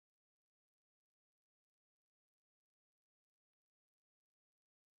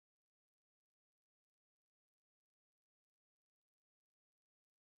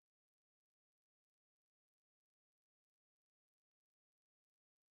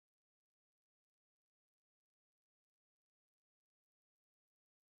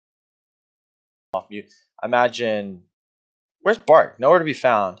off mute. I imagine where's Bart? Nowhere to be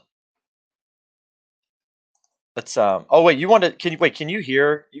found. Let's oh wait, you want to can you wait, can you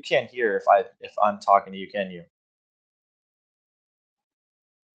hear? You can't hear if I'm talking to you, can you?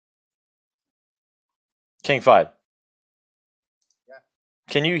 King Five.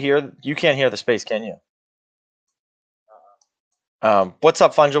 Can you hear? You can't hear the space, can you? What's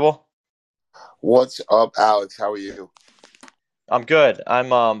up, Fungible? What's up, Alex? How are you? I'm good.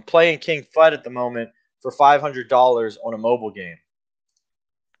 I'm playing King Fud at the moment for $500 on a mobile game.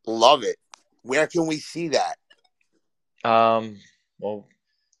 Love it. Where can we see that? Um, well,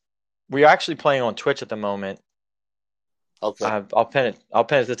 we're actually playing on Twitch at the moment. Okay. I'll pin it. I'll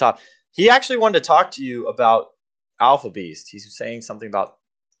pin it at the top. He actually wanted to talk to you about Alpha Beast. He's saying something about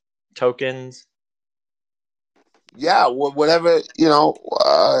tokens. Yeah, whatever,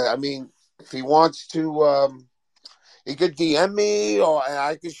 I mean, if he wants to, he could DM me or and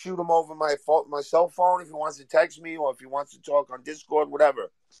I could shoot him over my cell phone if he wants to text me or if he wants to talk on Discord,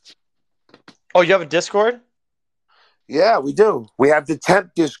 whatever. Oh, you have a Discord? Yeah, we do. We have the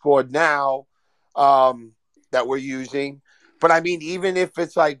temp Discord now um, that we're using. But I mean, even if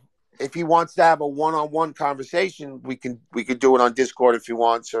it's like, if he wants to have a one-on-one conversation, we could do it on Discord if he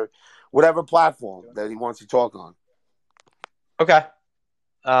wants or whatever platform that he wants to talk on. Okay.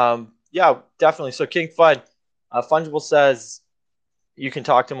 Yeah, definitely. So King Fud, Fungible says you can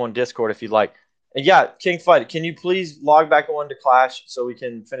talk to him on Discord if you'd like. And yeah, King Fud, can you please log back on to Clash so we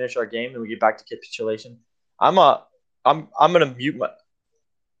can finish our game and we get back to capitulation? I'm a, I'm gonna mute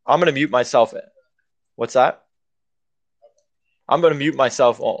myself. What's that? I'm gonna mute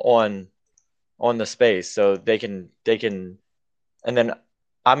myself on the space so they can, and then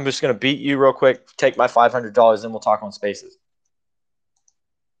I'm just gonna beat you real quick, take my $500, then we'll talk on spaces.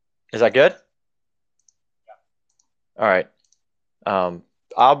 Is that good? All right.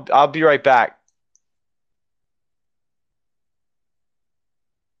 I'll be right back.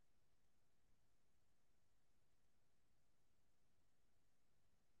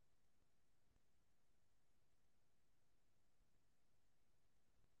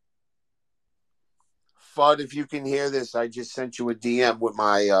 Fudd, if you can hear this, I just sent you a DM with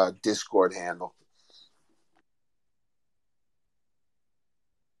my Discord handle.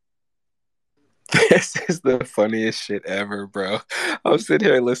 This is the funniest shit ever, bro. I'm sitting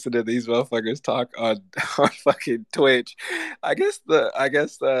here listening to these motherfuckers talk on on fucking Twitch. I guess while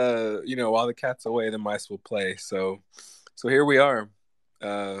the cat's away, the mice will play. So here we are,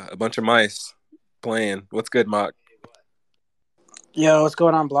 a bunch of mice playing. What's good, Mock? Yo, what's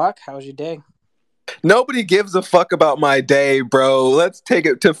going on, Block? How was your day? Nobody gives a fuck about my day, bro. Let's take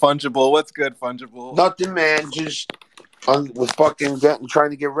it to Fungible. What's good, Fungible? Nothing, man. Just was fucking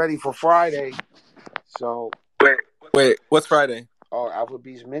trying to get ready for Friday. So, Wait, what's Friday? oh, Alpha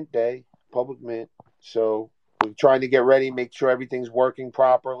Beast Mint Day, public mint. So we're trying to get ready, make sure everything's working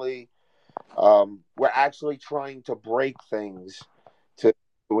properly. We're actually trying to break things to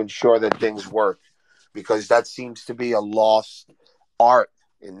ensure that things work because that seems to be a lost art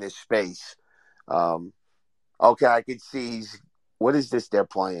in this space. Um, okay, I could see. What is this they're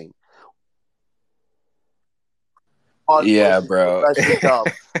playing? Oh, Yeah, listen, bro. Professor Dub.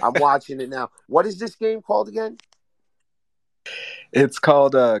 I'm watching it now. What is this game called again? It's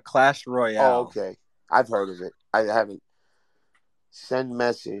called Clash Oh, Royale. okay. I've heard of it. I haven't. Send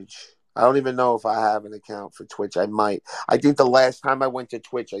message. I don't even know if I have an account for Twitch. I might. I think the last time I went to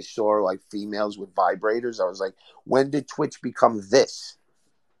Twitch, I saw like females with vibrators. I was like, when did Twitch become this?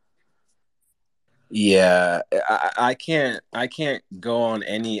 Yeah, I can't go on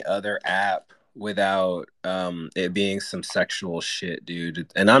any other app without it being some sexual shit, dude.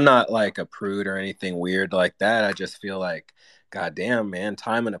 And I'm not like a prude or anything weird like that. I just feel like, goddamn, man,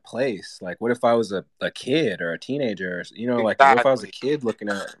 time and a place. Like, what if I was a kid or a teenager? Or, like what if I was a Exactly. kid looking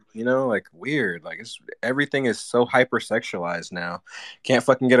at, like weird. Like everything is so hypersexualized now. Can't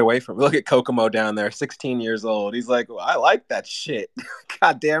fucking get away from it. Look at Kokomo down there, 16 years old. He's like, well, I like that shit.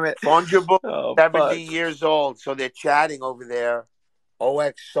 God damn it. Fungible, Oh 70 fuck. years old. So they're chatting over there.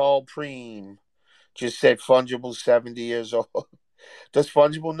 OX Sol Preem just said Fungible 70 years old. Does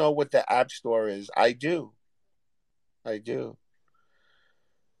Fungible know what the App Store is? I do. I do.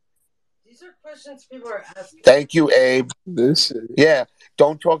 These are questions people are asking. Thank you, Abe. This shit. Yeah.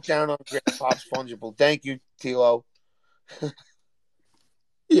 Don't talk down on Grandpop's Fungible. Thank you, Tilo.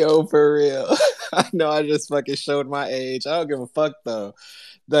 Yo, for real. I know I just fucking showed my age. I don't give a fuck though.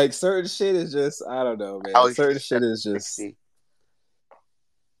 Like certain shit is just I don't know, man. Alex Certain just said shit is just 60.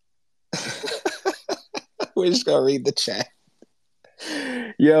 we're just gonna read the chat.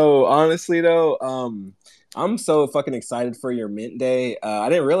 Yo, honestly though, I'm so fucking excited for your mint day. I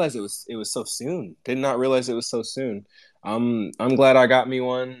didn't realize it was so soon. Did not realize it was so soon. I'm glad I got me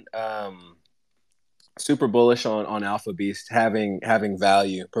one. Super bullish on Alpha Beast having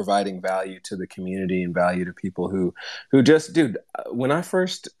value, providing value to the community and value to people who just, dude. When I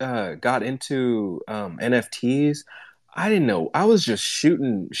first got into NFTs, I didn't know. I was just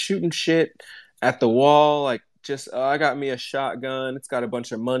shooting shit at the wall, like just I got me a shotgun. It's got a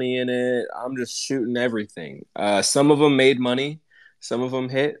bunch of money in it. I'm just shooting everything. Some of them made money, some of them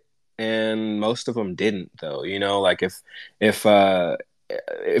hit, and most of them didn't. Though, like if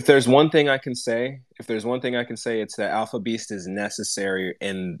if there's one thing I can say, it's that Alpha Beast is necessary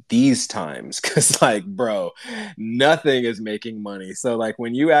in these times. Cause like, bro, nothing is making money. So like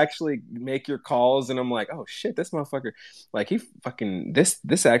when you actually make your calls and I'm like, oh shit, this motherfucker, like he fucking,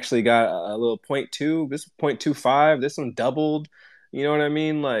 this actually got a little 0.2, this 0.25, this one doubled. You know what I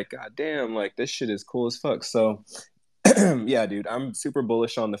mean? Like, god damn, like this shit is cool as fuck. So yeah, dude, I'm super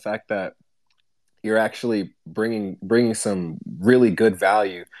bullish on the fact that you're actually bringing some really good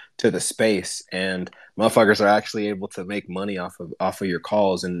value to the space, and motherfuckers are actually able to make money off of your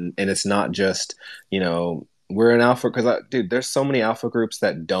calls, and it's not just, we're an alpha, because dude, there's so many alpha groups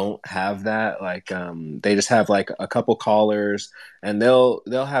that don't have that. Like they just have like a couple callers, and they'll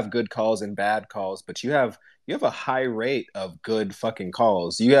have good calls and bad calls, but you have a high rate of good fucking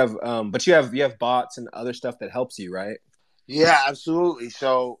calls. But you have bots and other stuff that helps you, right? Yeah, absolutely.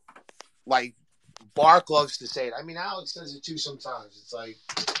 So, like, Bark loves to say it. I mean, Alex says it too sometimes. It's like,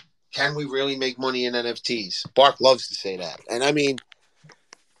 can we really make money in NFTs? Bark loves to say that. And I mean,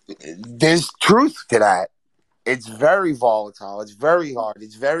 there's truth to that. It's very volatile. It's very hard.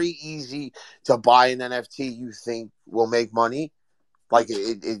 It's very easy to buy an NFT you think will make money. Like,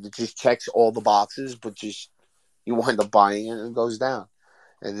 it just checks all the boxes, but just you wind up buying it and it goes down.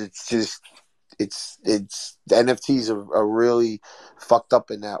 And it's just, the NFTs are really fucked up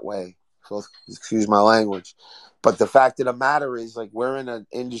in that way. So excuse my language, but the fact of the matter is, like, we're in an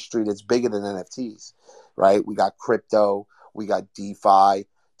industry that's bigger than NFTs, right? We got crypto, we got DeFi,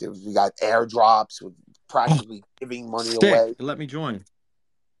 we got airdrops with practically giving money Stick, away. let me join.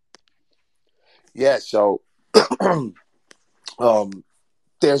 Yeah, so um,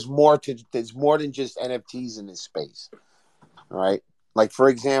 there's more than just NFTs in this space, all right? Like, for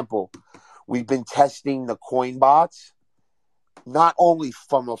example, we've been testing the coin bots, not only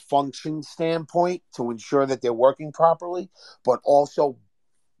from a function standpoint to ensure that they're working properly, but also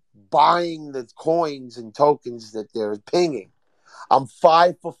buying the coins and tokens that they're pinging. I'm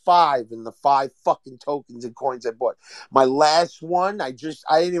 5 for 5 in the 5 fucking tokens and coins I bought. My last one, I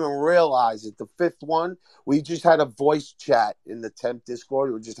didn't even realize it. The fifth one, we just had a voice chat in the temp Discord.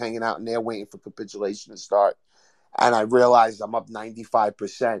 We were just hanging out in there waiting for capitulation to start. And I realized I'm up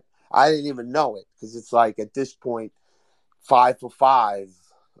 95%. I didn't even know it, because it's like, at this point, 5 for 5.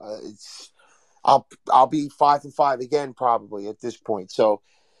 It's I'll be 5 for 5 again probably at this point. So,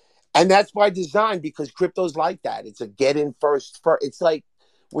 and that's by design, because crypto's like that. It's a get in first. It's like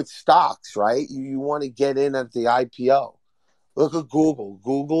with stocks, right? You want to get in at the IPO. Look at Google.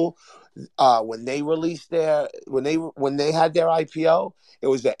 Google, when they released when they had their IPO, it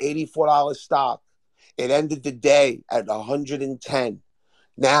was an $84 stock. It ended the day at 110.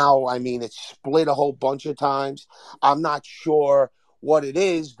 Now, I mean, it's split a whole bunch of times. I'm not sure what it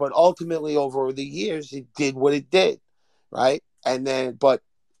is, but ultimately over the years, it did what it did, right? And then, but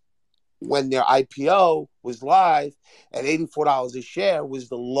when their IPO was live at $84 a share, was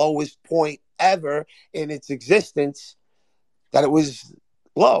the lowest point ever in its existence, that it was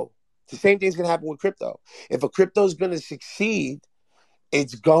low. The same thing's going to happen with crypto. If a crypto is going to succeed,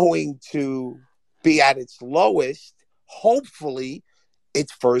 it's going to be at its lowest, hopefully,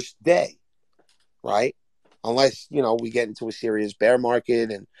 its first day, right? Unless, we get into a serious bear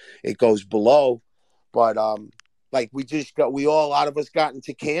market and it goes below. But like, a lot of us got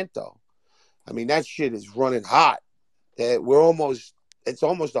into Canto. I mean, that shit is running hot. It's almost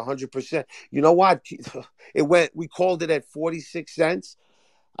 100%. You know what? We called it at 46 cents.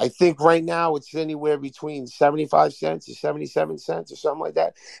 I think right now it's anywhere between 75 cents to 77 cents or something like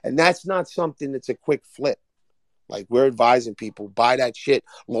that. And that's not something that's a quick flip. Like, we're advising people, buy that shit,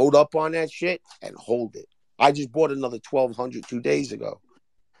 load up on that shit, and hold it. I just bought another 1,200 2 days ago.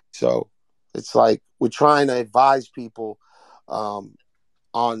 So it's like, we're trying to advise people on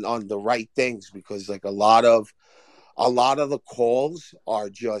the right things, because, like, a lot of the calls are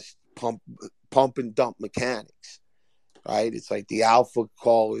just pump and dump mechanics, right? It's like the alpha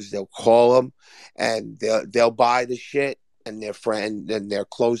callers, they'll call them and they'll buy the shit, and their friend and their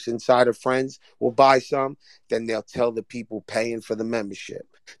close insider friends will buy some, then they'll tell the people paying for the membership.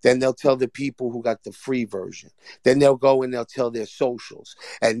 Then they'll tell the people who got the free version. Then they'll go and they'll tell their socials.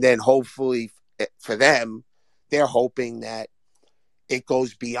 And then hopefully for them, they're hoping that it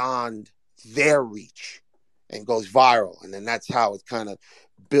goes beyond their reach and goes viral. And then that's how it kind of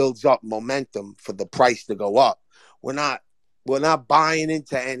builds up momentum for the price to go up. We're not we're not buying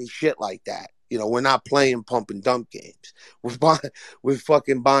into any shit like that. You know, we're not playing pump and dump games. We're buying, we're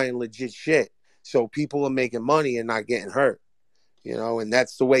fucking buying legit shit. So people are making money and not getting hurt. You know, and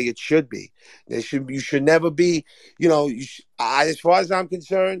that's the way it should be. You should never be, as far as I'm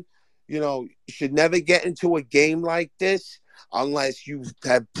concerned, you should never get into a game like this unless you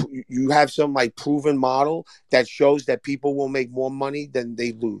have some like proven model that shows that people will make more money than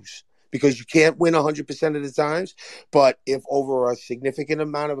they lose. Because you can't win 100% of the times, but if over a significant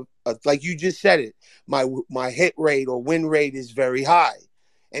amount like you just said it, my hit rate or win rate is very high,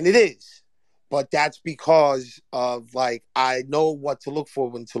 and it is, but that's because of like I know what to look for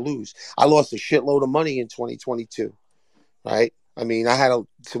when to lose. I lost a shitload of money in 2022, right? I mean, I had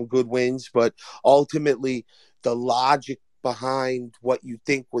some good wins, but ultimately the logic behind what you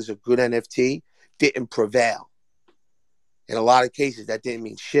think was a good NFT didn't prevail. In a lot of cases, that didn't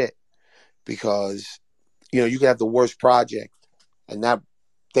mean shit because you can have the worst project and that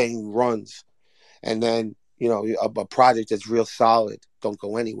thing runs, and then a project that's real solid don't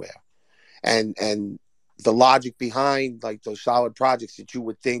go anywhere. And the logic behind like those solid projects that you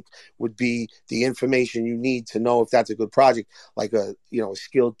would think would be the information you need to know if that's a good project, like a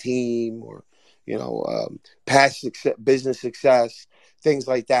skilled team or past business success, things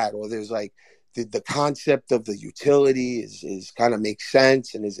like that. Or there's like the concept of the utility is kind of makes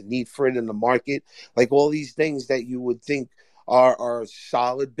sense and there's a need for it in the market. Like all these things that you would think are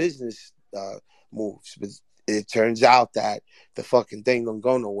solid business moves, but it turns out that the fucking thing don't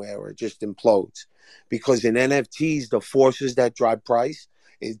go nowhere or it just implodes. Because in NFTs, the forces that drive price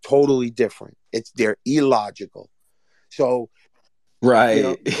is totally different. They're illogical. So Right.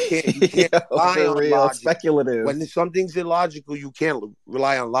 you can't Yo, rely for on real. logic. Speculative. When something's illogical, you can't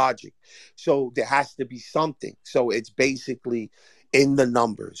rely on logic. So there has to be something. So it's basically in the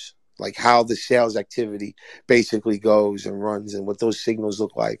numbers, like how the sales activity basically goes and runs and what those signals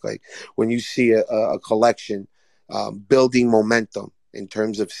look like. Like when you see a collection building momentum in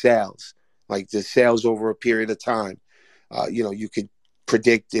terms of sales, like the sales over a period of time, you could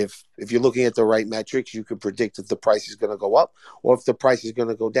predict if you're looking at the right metrics, you could predict if the price is going to go up or if the price is going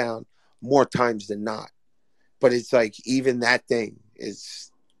to go down more times than not. But it's like even that thing is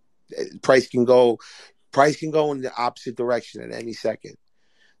price can go in the opposite direction at any second.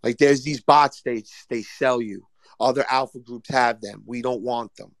 Like there's these bots they sell you. Other alpha groups have them. We don't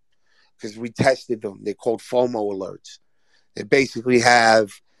want them because we tested them. They're called FOMO alerts. They basically have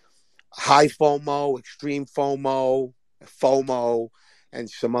high FOMO, extreme FOMO, and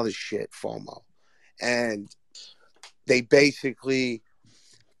some other shit FOMO. And they basically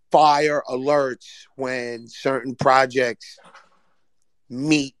fire alerts when certain projects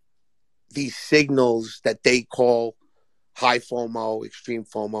meet these signals that they call high FOMO, extreme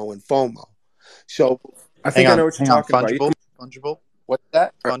FOMO, and FOMO. So I think I know what you're hang on. talking about. Fungible. what's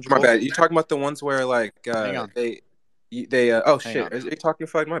that? My Fungible. bad. You talking about the ones where like Hang on. they oh Hang shit. on. Are you talking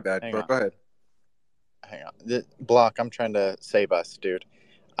Fug? My bad, Hang bro. on. Go ahead. Hang on. Block, I'm trying to save us, dude.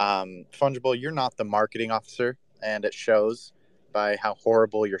 Fungible, you're not the marketing officer, and it shows by how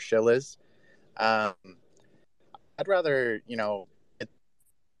horrible your shill is. I'd rather, it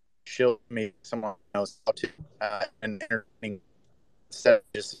shill me someone knows how to and entertaining instead of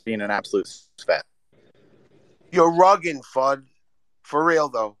just being an absolute fat. You're rugging, Fud. For real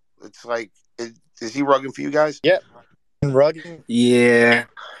though. It's like is he rugging for you guys? Yep. And rugging. Yeah.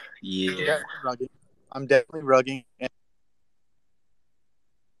 Rugging. I'm definitely rugging.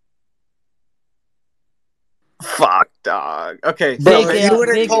 Fuck, dog. Okay, Bro, so if you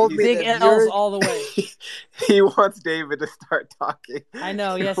would have told me big that L's all the way. he wants David to start talking. I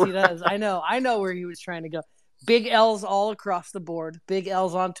know. Yes, he does. I know where he was trying to go. Big L's all across the board. Big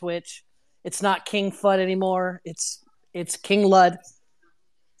L's on Twitch. It's not King Fudd anymore. It's King Lud.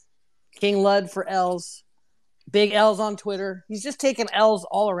 King Lud for L's. Big L's on Twitter. He's just taking L's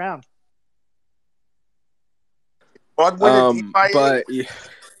all around. Bud winning but yeah.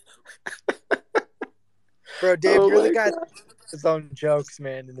 Bro, Dave, you're the guy God. his own jokes,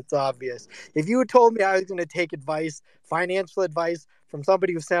 man, and it's obvious. If you had told me I was going to take advice, financial advice, from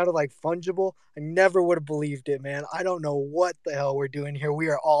somebody who sounded like Fungible, I never would have believed it, man. I don't know what the hell we're doing here. We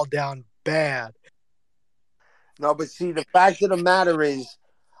are all down bad. No, but see, the fact of the matter is,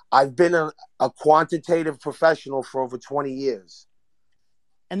 I've been a quantitative professional for over 20 years.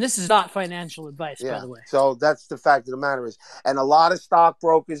 And this is not financial advice, by Yeah. the way. So that's the fact of the matter is. And a lot of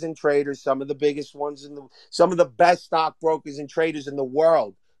stockbrokers and traders, some of the biggest ones some of the best stockbrokers and traders in the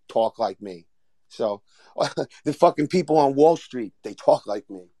world talk like me. So the fucking people on Wall Street, they talk like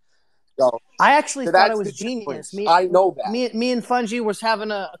me. So I actually thought that's it the was genius. difference. I know that. Me and Fungi was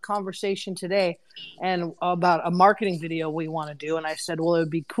having a conversation today and about a marketing video we want to do. And I said, well, it would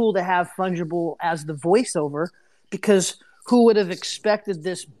be cool to have Fungible as the voiceover, because who would have expected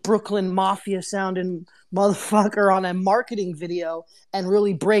this Brooklyn Mafia sounding motherfucker on a marketing video and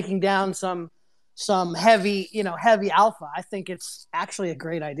really breaking down some heavy alpha? I think it's actually a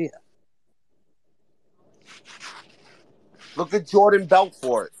great idea. Look at Jordan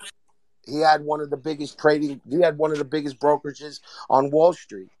Belfort. He had one of the biggest brokerages on Wall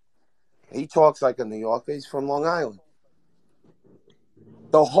Street. He talks like a New Yorker. He's from Long Island.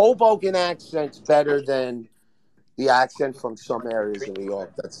 The Hoboken accent's better than the accent from some areas of New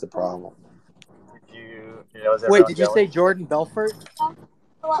York. That's the problem. Wait, did you say Jordan Belfort?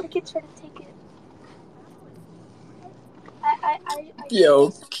 A lot of kids try to take it.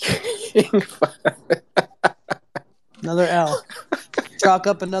 Yo. Another L. Chalk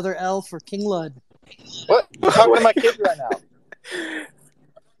up another L for King Lud. What? I'm talking to my kids right now. I'm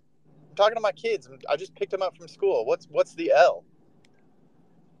talking to my kids. I just picked them up from school. What's the L?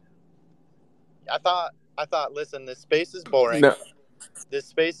 I thought. Listen, this space is boring. No. This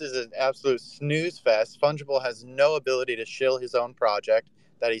space is an absolute snooze fest. Fungible has no ability to shill his own project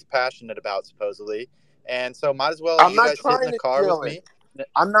that he's passionate about, supposedly, and so might as well I'm you not guys sit trying in the to car shill with it. me.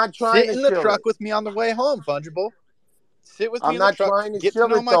 I'm not trying Sit to in the shill truck it. with me on the way home, Fungible. Sit with me I'm in the not truck. trying to Get to shill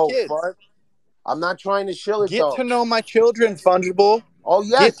know it my though, kids. Fud. I'm not trying to shill it Get though. to know my children, Fungible. Oh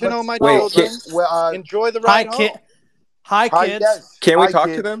yes, Get to know my Wait, children. Enjoy the ride home. Hi, kids. Yes. Can we Hi, talk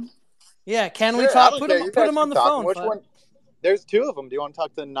kids. to them? Yeah, can we Sure, I talk? don't Put care. them You guys on can the talk. phone. Which Fud. one? There's two of them. Do you want to talk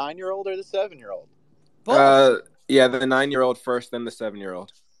to the 9-year-old or the 7-year-old? Both. Yeah, the 9-year-old first, then the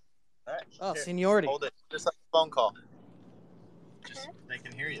 7-year-old. All right. Oh, Here, seniority. hold it. Just like a phone call. Just they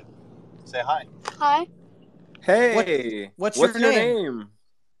can hear you. Say hi. Hi. Hey, what's your your name? name?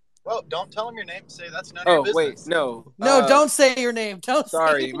 Well, don't tell them your name. Say that's none of your Wait, business. no. No, don't say your name. Don't.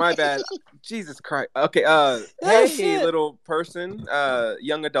 Sorry, say my bad. Jesus Christ. Okay. Oh, Hey, shit. little person,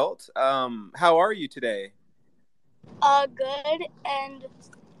 young adult. How are you today? Good. And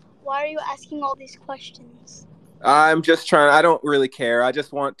why are you asking all these questions? I'm just trying. I don't really care. I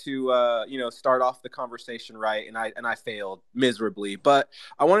just want to, start off the conversation right, and I failed miserably. But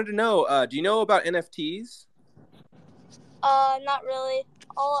I wanted to know, do you know about NFTs? Not really.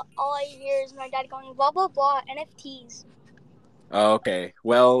 All I hear is my dad going blah blah blah NFTs. Okay.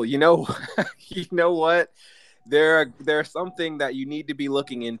 Well, you know what? There's something that you need to be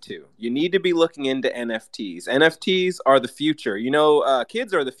looking into. You need to be looking into NFTs. NFTs are the future.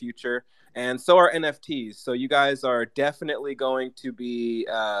 Kids are the future, and so are NFTs. So you guys are definitely going to be,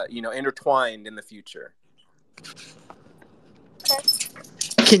 intertwined in the future.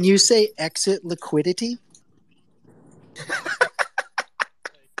 Okay. Can you say exit liquidity?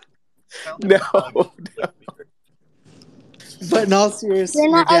 No. But in all seriousness, You're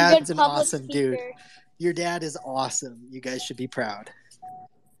your not a dad's good an public awesome dude. speaker. Your dad is awesome. You guys should be proud.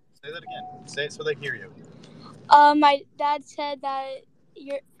 Say that again. Say it so they hear you. My dad said that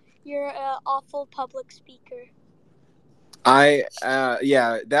you're an awful public speaker.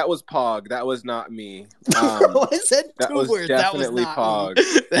 That was Pog. That was not me. I said That two was words. definitely That was not Pog. me.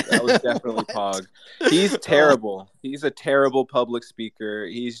 That was definitely Pog. He's terrible. He's a terrible public speaker.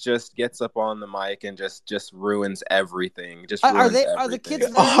 He's just gets up on the mic and just ruins everything. Are the kids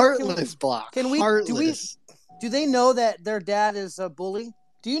learning? Heartless block? Heartless. Do they know that their dad is a bully?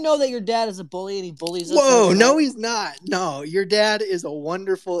 Do you know that your dad is a bully and he bullies us? Whoa, no, he's not. No, your dad is a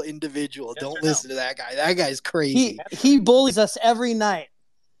wonderful individual. Yes Don't listen to that guy. That guy's He crazy. he bullies us every night.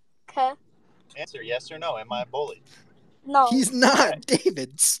 Okay. Answer yes or no. Am I a bully? No. He's not.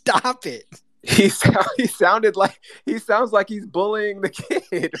 David, stop it. He sounds like he's bullying the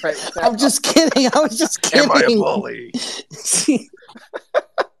kid right now. I'm just kidding. I was just kidding. Am I a bully?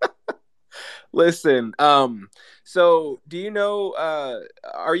 Listen, so do you know,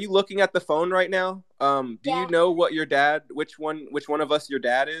 are you looking at the phone right now? Do Yeah. you know what your dad, which one of us your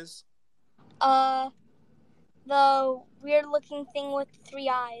dad is? The weird looking thing with 3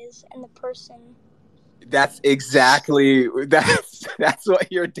 eyes and the person. That's exactly, that's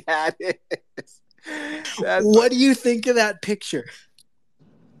what your dad is. What do you think of that picture?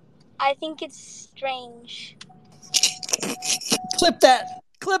 I think it's strange. Clip that.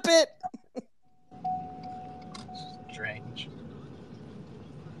 Clip it. Strange.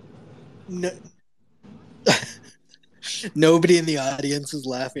 No, nobody in the audience is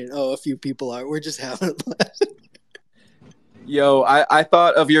laughing. Oh, a few people are. We're just having a blast. Yo, I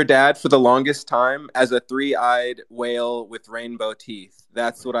thought of your dad for the longest time as a 3-eyed whale with rainbow teeth.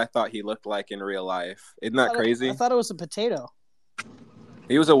 That's what I thought he looked like in real life. Isn't that I crazy? thought it was a potato.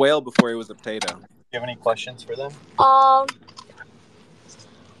 He was a whale before he was a potato. Do you have any questions for them?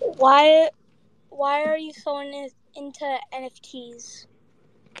 Why are you so into NFTs?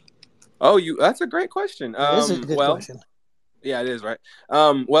 Oh, that's a great question. That is a good question. Yeah, it is, right?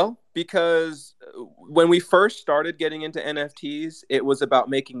 Well, because when we first started getting into NFTs, it was about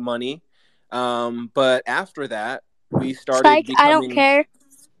making money. But after that, we started Spike, I don't becoming. care.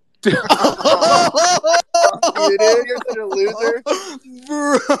 You dude, you're such a loser.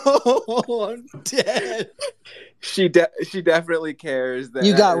 Bro, I'm dead. She definitely cares.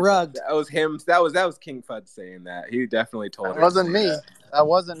 You got rugged. That was him. That was King Fudd saying that. He definitely told That her. wasn't me. That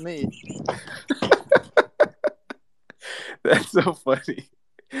wasn't me. That's so funny.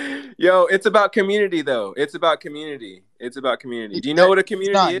 Yo, it's about community, though. It's about community. Do you know what a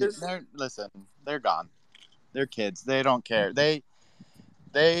community is? Listen, they're gone. They're kids. They don't care. They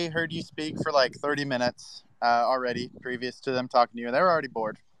heard you speak for like 30 minutes already, previous to them talking to you, and they were already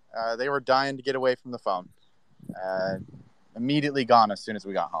bored. They were dying to get away from the phone. Immediately gone as soon as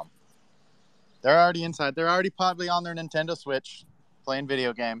we got home. They're already inside. They're already probably on their Nintendo Switch playing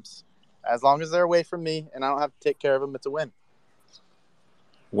video games. As long as they're away from me and I don't have to take care of them, it's a win.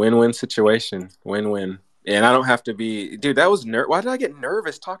 Win-win situation. Win-win. And I don't have to be... Dude, that was... Why did I get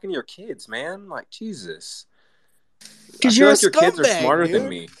nervous talking to your kids, man? Like, Jesus. Because your you're kids are scumbag, smarter dude. than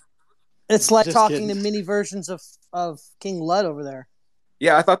me. It's like Just talking kidding. to mini versions of King Lud over there.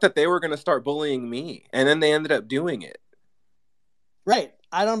 Yeah, I thought that they were going to start bullying me, and then they ended up doing it. Right.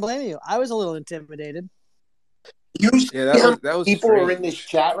 I don't blame you. I was a little intimidated. You see Yeah, how that was people are in strange. this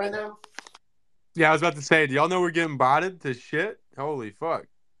chat right now? Yeah, I was about to say, do y'all know we're getting botted to shit? Holy fuck.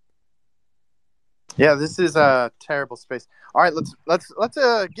 Yeah, this is a terrible space. All right, let's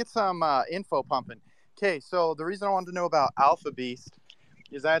get some info pumping. Okay, so the reason I wanted to know about Alpha Beast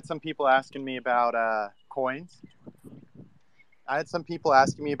is I had some people asking me about coins. I had some people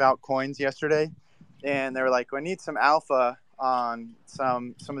asking me about coins yesterday, and they were like, "I need some alpha on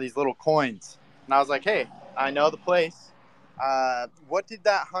some of these little coins." And I was like, "Hey, I know the place. What did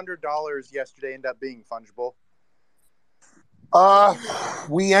that $100 yesterday end up being, Fungible?"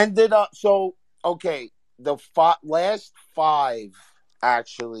 We ended up okay. The last five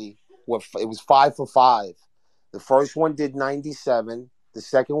actually it was 5 for 5. The first one did 97. The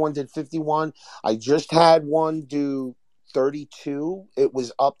second one did 51. I just had one do 32. It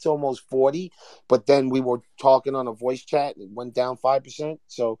was up to almost 40, but then we were talking on a voice chat and it went down 5%.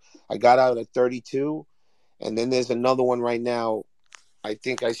 So I got out at 32. And then there's another one right now. I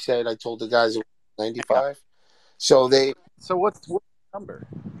think I told the guys it was 95. So what's the number?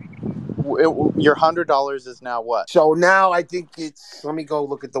 Your $100 is now what? So now I think it's. Let me go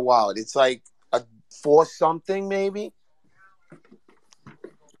look at the wallet. It's like a 4 something maybe.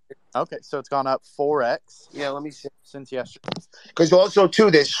 Okay, so it's gone up 4x. Yeah, let me see. Since yesterday. Because also too,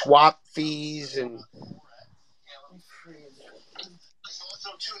 there's swap fees and.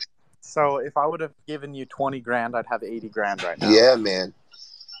 So if I would have given you 20 grand, I'd have 80 grand right now. Yeah, man.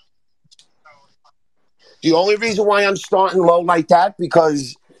 The only reason why I'm starting low like that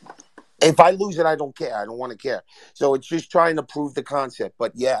because if I lose it, I don't care. I don't want to care. So it's just trying to prove the concept.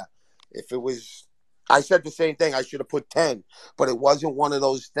 But yeah, if it was, I said the same thing. I should have put 10, but it wasn't one of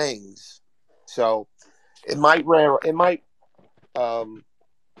those things. So it might rare. It might. I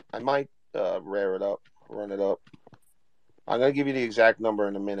might rare it up, run it up. I'm gonna give you the exact number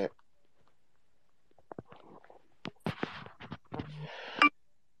in a minute.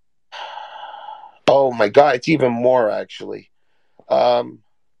 Oh my god, it's even more actually.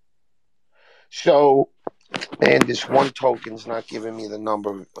 So, man, this one token's not giving me the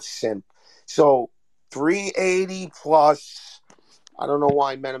number. Simp. So 380 plus. I don't know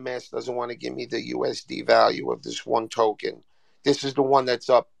why MetaMask doesn't want to give me the USD value of this one token. This is the one that's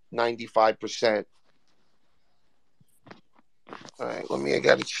up 95%. All right, I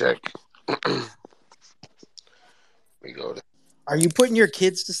got to check. We go to. Are you putting your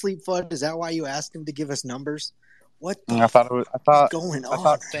kids to sleep, Fudd? Is that why you asked him to give us numbers? What the I thought going on? I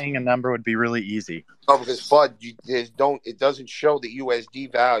thought saying a number would be really easy. Oh, because FUD, it doesn't show the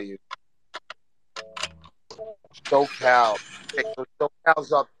USD value. SoCal. Okay, so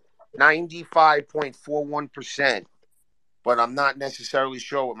SoCal's up 95.41%, but I'm not necessarily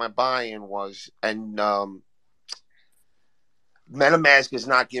sure what my buy-in was. And MetaMask is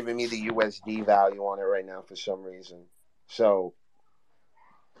not giving me the USD value on it right now for some reason. So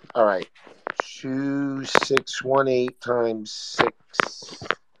All right. 2618 times 6.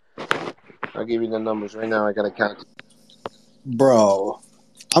 I'll give you the numbers right now. I got to count. Bro,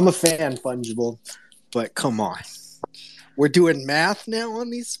 I'm a fan, Fungible, but come on. We're doing math now on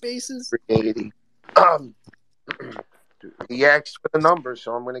these spaces? 380. He asked for the numbers,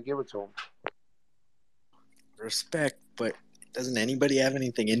 so I'm going to give it to him. Respect, but doesn't anybody have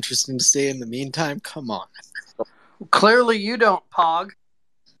anything interesting to say in the meantime? Come on. Clearly you don't, Pog.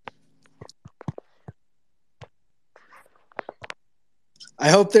 I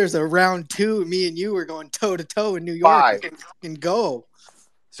hope there's a round 2. Me and you are going toe to toe in New York. 5. We can fucking go.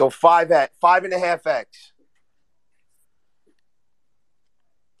 So 5.5x.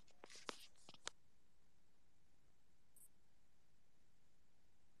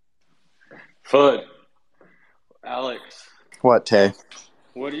 Fudd, Alex, What, Tay?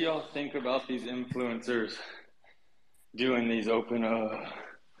 what do y'all think about these influencers doing these open, OE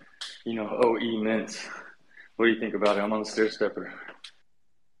mints? What do you think about it? I'm on the stair stepper.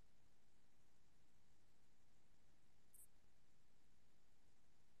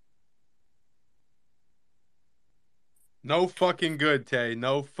 No fucking good, Tay.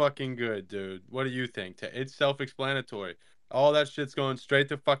 No fucking good, dude. What do you think, Tay? It's self-explanatory. All that shit's going straight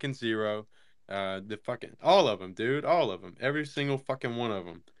to fucking zero. All of them, dude. All of them. Every single fucking one of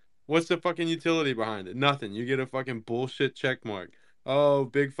them. What's the fucking utility behind it? Nothing. You get a fucking bullshit check mark. Oh,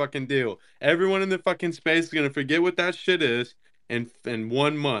 big fucking deal. Everyone in the fucking space is gonna forget what that shit is in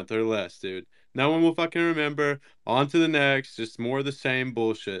 1 month or less, dude. No one will fucking remember. On to the next. Just more of the same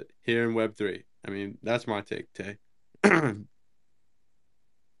bullshit here in Web3. I mean, that's my take, Tay.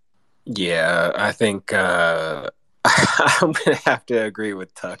 Yeah, I think I'm gonna have to agree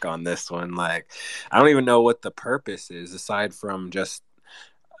with Tuck on this one. Like, I don't even know what the purpose is aside from just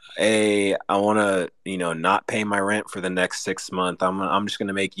I want to, not pay my rent for the next 6 months. I'm just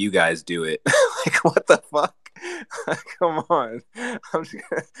gonna make you guys do it. Like, what the fuck? Come on. I'm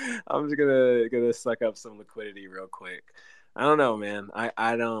just gonna suck up some liquidity real quick. I don't know, man.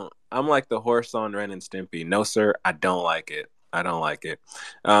 I don't. I'm like the horse on Ren and Stimpy. No, sir, I don't like it. I don't like it.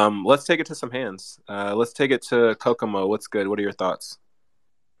 Let's take it to some hands. Let's take it to Kokomo. What's good? What are your thoughts?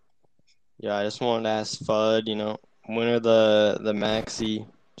 Yeah, I just wanted to ask Fudd, when are the Maxi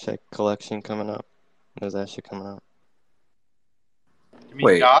check collection coming up? When is that shit coming out? You mean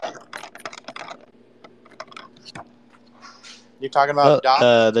Wait. Dot? You talking about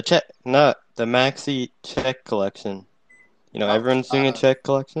Dot? The Maxi check collection. Everyone's doing a check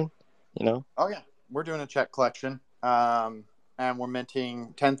collection, Oh yeah, we're doing a check collection, and we're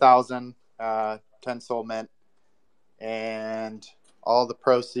minting 10,000, 10 soul mint, and all the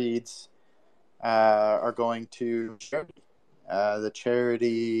proceeds are going to charity. The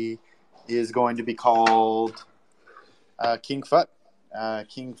charity is going to be called King Fudd.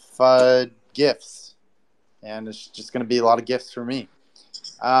 King Fudd Gifts, and it's just going to be a lot of gifts for me.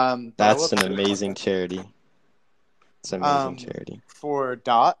 That's an amazing charity. It's an amazing charity. For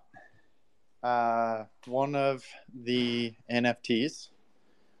Dot, one of the NFTs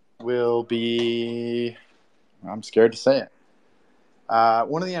will be, I'm scared to say it.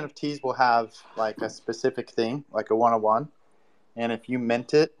 One of the NFTs will have like a specific thing, like a 101. And if you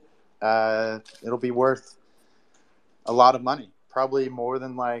mint it, it'll be worth a lot of money, probably more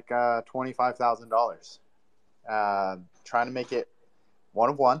than like $25,000. Trying to make it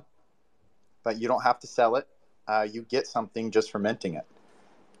 1 of 1, but you don't have to sell it. You get something just for minting it.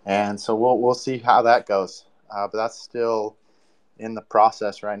 And so we'll see how that goes. But that's still in the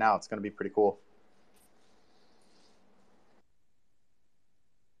process right now. It's going to be pretty cool.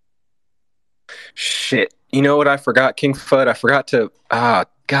 Shit. You know what I forgot, King Fudd? I forgot to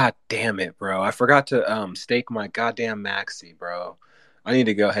god damn it, bro. I forgot to stake my goddamn Maxi, bro. I need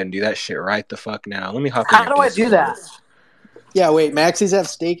to go ahead and do that shit right the fuck now. Let me hop in How your do I Discord. do that? Yeah, wait, Maxis have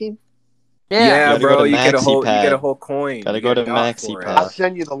staking? Yeah, bro, you get a MaxiPad. whole coin. Gotta You go get to Dot for it. I'll MaxiPad.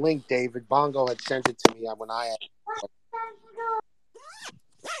 send you the link, David. Bongo had sent it to me when I had.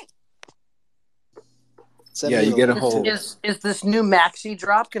 Yeah, you get a whole. Is this new Maxi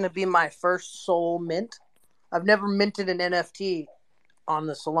drop going to be my first soul mint? I've never minted an NFT on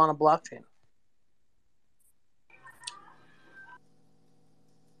the Solana blockchain.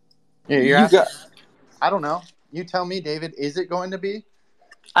 You got. I don't know. You tell me, David. Is it going to be?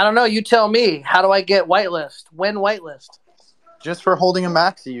 I don't know. You tell me. How do I get whitelist? When whitelist? Just for holding a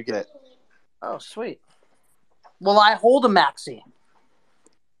Maxi, you get it. Oh, sweet. Well, I hold a Maxi.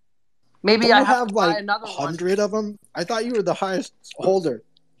 Maybe Don't I you have have to buy like another 100 of them? I thought you were the highest holder,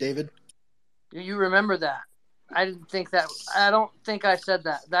 David. You remember that? I didn't think that. I don't think I said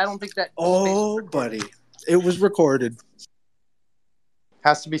that. I don't think that. Oh, buddy. It was recorded.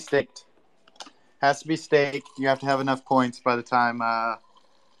 Has to be staked. Has to be staked. You have to have enough points by the time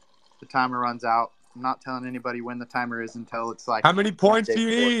the timer runs out. I'm not telling anybody when the timer is until it's like How many points day do you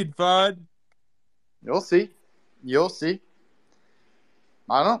before. need, Bud? You'll see. You'll see.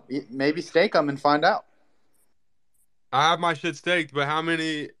 I don't know. Maybe stake them and find out. I have my shit staked, but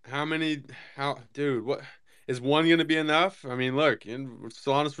dude, what is one gonna be enough? I mean, look,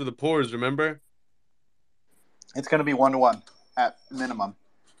 Solana's for the poors, remember? It's going to be 1-to-1 at minimum.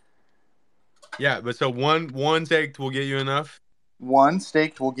 Yeah, but so one staked will get you enough. One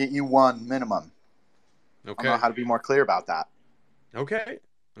staked will get you one minimum. I don't know Okay. how to be more clear about that. Okay.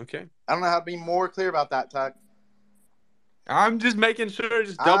 I don't know how to be more clear about that, Tuck. I'm just making sure,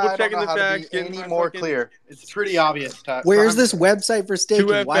 just I double don't checking know the how facts, to be getting any my more fucking clear. It's pretty obvious, Tuck. Where's this website for staking?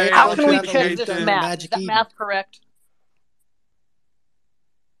 Why 2FA How don't can you we have a check link this on math? Is Magic that Eden? math correct?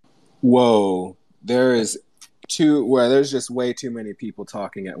 Whoa, there's just way too many people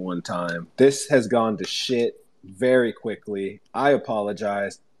talking at one time. This has gone to shit very quickly. I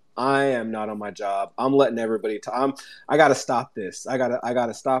apologize. I am not on my job. I'm letting everybody talk. I gotta stop this. I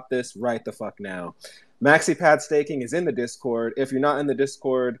gotta stop this right the fuck now. MaxiPad staking is in the Discord. If you're not in the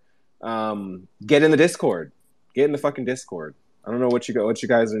Discord, get in the Discord. Get in the fucking Discord. I don't know what you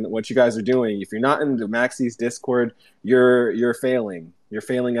guys are doing. If you're not in the Maxi's Discord, you're failing. You're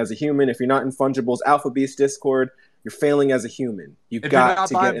failing as a human. If you're not in Fungible's Alpha Beast Discord, you're failing as a human. You've If you're got not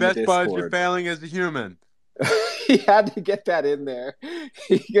to get buying in the Best Buds, you're Discord. failing as a human. He had to get that in there.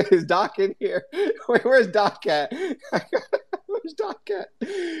 Is Doc in here? Wait, where's Doc at? Where's Doc at?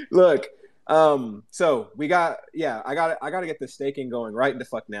 Look, so we got, I gotta get the staking going right the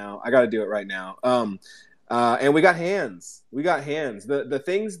fuck now. I gotta do it right now. And we got hands. The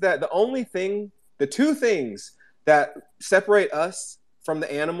two things that separate us from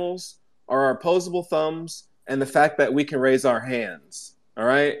the animals are our opposable thumbs and the fact that we can raise our hands. All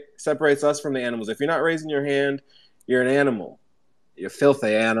right? Separates us from the animals. If you're not raising your hand, you're an animal. You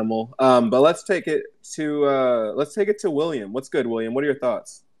filthy animal. But let's take it to William. What's good, William? What are your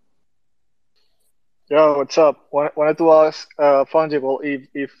thoughts? Yo, what's up? Wanted to ask Fungible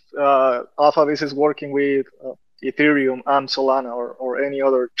if Alphabet is working with Ethereum and Solana or any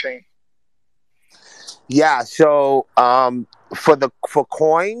other chain. Yeah, so for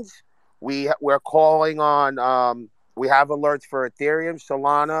coins, we're calling on we have alerts for Ethereum,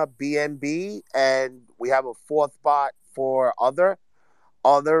 Solana, BNB, and we have a fourth bot for other.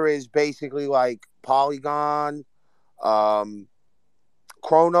 Other is basically like Polygon,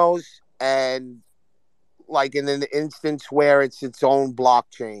 Chronos, and like in an instance where it's its own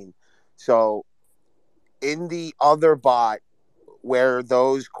blockchain. So in the other bot where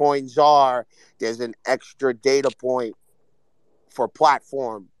those coins are, there's an extra data point for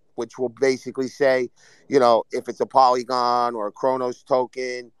platform, which will basically say, if it's a Polygon or a Chronos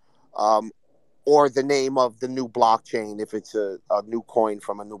token, or the name of the new blockchain, if it's a new coin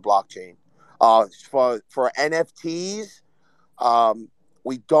from a new blockchain. For NFTs,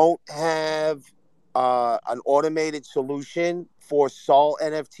 we don't have an automated solution for Sol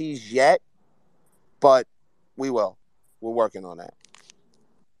NFTs yet, but we will. We're working on that.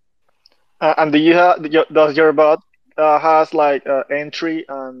 And do you have does your bot has like entry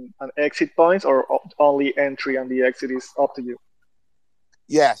and exit points, or only entry and the exit is up to you?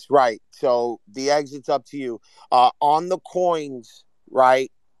 Yes, right. So the exit's up to you. On the coins,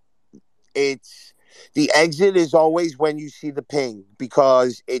 right? It's the exit is always when you see the ping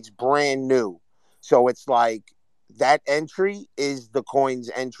because it's brand new. So it's like that entry is the coin's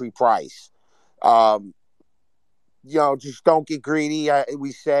entry price. Um, just don't get greedy.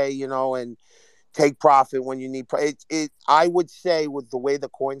 We say, and take profit when you need. I would say with the way the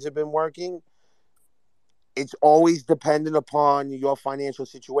coins have been working, it's always dependent upon your financial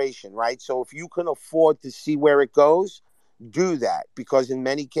situation, right? So if you can afford to see where it goes, do that, because in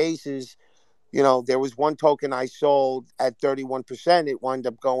many cases, there was one token I sold at 31%. It wound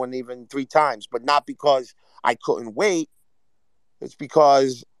up going even 3 times, but not because I couldn't wait. It's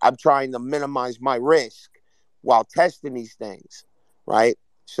because I'm trying to minimize my risk while testing these things, right?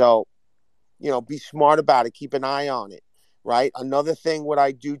 So, be smart about it. Keep an eye on it, right? Another thing, what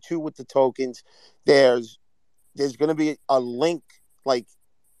I do too with the tokens, there's going to be a link, like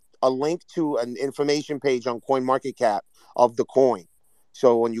a link to an information page on CoinMarketCap of the coin.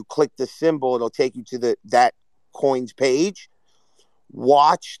 So when you click the symbol, it'll take you to that coin's page.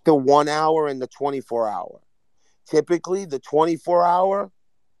 Watch the 1 hour and the 24 hour. Typically, the 24 hour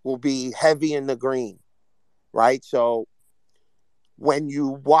will be heavy in the green, right? So when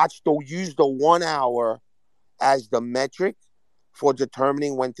you use the 1 hour as the metric for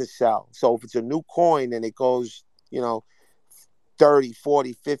determining when to sell. So if it's a new coin and it goes, 30,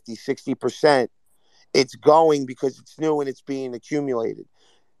 40, 50, 60%, it's going because it's new and it's being accumulated.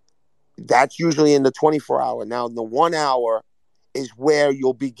 That's usually in the 24-hour. Now, in the 1 hour is where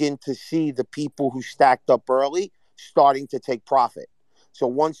you'll begin to see the people who stacked up early starting to take profit. So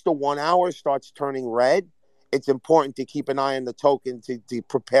once the 1 hour starts turning red, it's important to keep an eye on the token to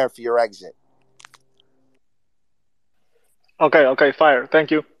prepare for your exit. Okay, fire.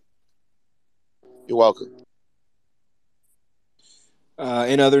 Thank you. You're welcome.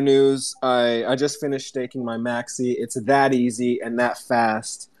 In other news, I just finished staking my maxi. It's that easy and that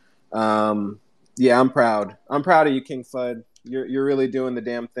fast. Yeah, I'm proud. I'm proud of you, King Fud. You're really doing the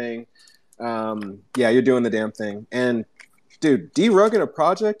damn thing. Yeah, you're doing the damn thing. And dude, derugging a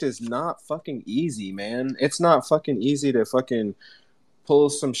project is not fucking easy, man. It's not fucking easy to fucking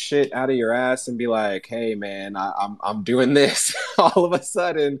pull some shit out of your ass and be like, "Hey, man, I'm doing this all of a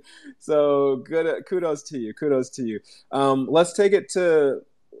sudden." So good, kudos to you, kudos to you. Let's take it to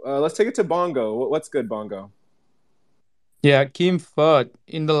Bongo. What's good, Bongo? Yeah, Kim Fudd,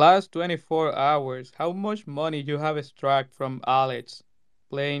 in the last 24 hours, how much money you have extracted from Alex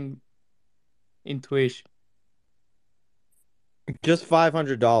playing in Twitch? Just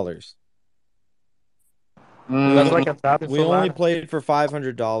 $500. That's We like a thousand we only Solana. played for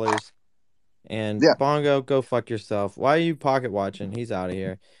 $500. And Yeah. Bongo, go fuck yourself. Why are you pocket watching? He's out of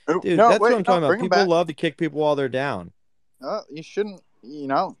here. Dude, No, that's what wait, I'm no, talking about. bring him People back. love to kick people while they're down. You shouldn't,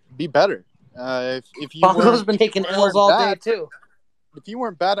 be better. If you Bongo's weren't been taking if you L's weren't all day bad, too. if you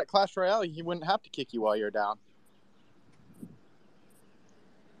weren't bad at Clash Royale, he wouldn't have to kick you while you're down.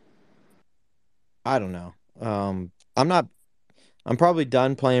 I don't know. I'm probably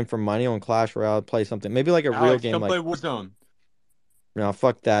done playing for money on Clash Royale. I'll play something. Maybe like a real Alex, game come like play Warzone. no,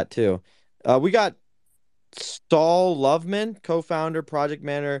 fuck that too. We got Saul Loveman, co-founder, project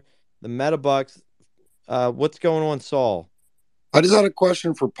manager, the Metabucks. What's going on, Saul? I just had a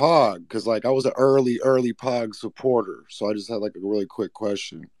question for Pog because, I was an early Pog supporter, so I just had a really quick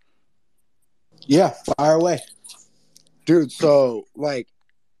question. Yeah, fire away, dude. So, I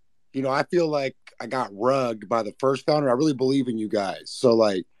feel like I got rugged by the first founder. I really believe in you guys. So,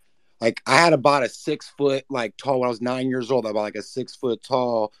 I had about a 6 foot tall when I was 9 years old. I bought a 6 foot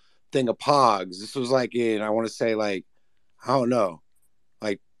tall thing of Pogs. This was in I want to say I don't know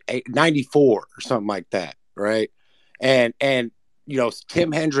 94 or something like that, right? And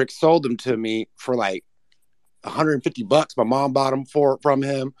Tim Hendricks sold them to me for $150. My mom bought them from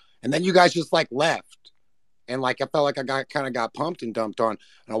him, and then you guys just left, and I felt like I got pumped and dumped on,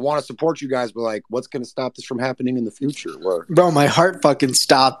 and I want to support you guys, but what's going to stop this from happening in the future? bro. My heart fucking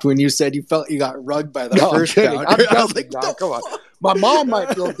stopped when you said you felt you got rugged by the No, first I'm kidding. founder. I'm I was joking, like, John. Come on. My mom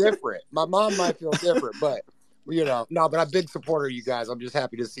might feel different. But no, but I'm a big supporter of you guys. I'm just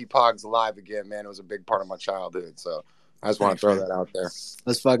happy to see Pogs alive again, man. It was a big part of my childhood, so I just want to throw that out there.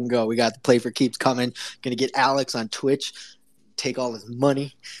 Let's fucking go. We got the play for keeps coming. Gonna get Alex on Twitch, take all his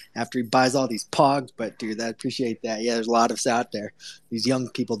money after he buys all these Pogs. But dude, I appreciate that. Yeah, there's a lot of us out there. These young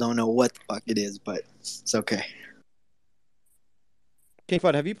people don't know what the fuck it is, but it's okay. King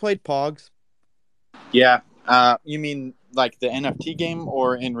Fud, have you played Pogs? Yeah. You mean the NFT game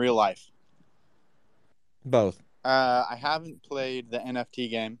or in real life? Both. I haven't played the NFT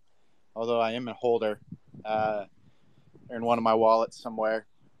game, although I am a holder. They're in one of my wallets somewhere,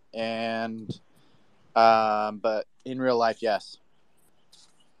 and but in real life, yes.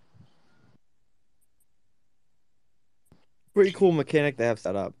 Pretty cool mechanic they have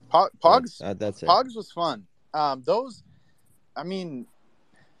set up. Pogs. That's it. Pogs was fun. Those, I mean,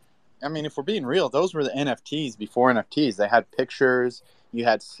 if we're being real, those were the NFTs before NFTs. They had pictures. You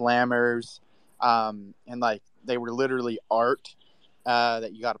had slammers, and they were literally art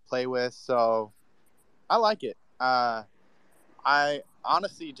that you got to play with. So I like it. I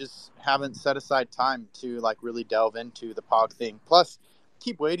honestly just haven't set aside time to really delve into the Pog thing. Plus,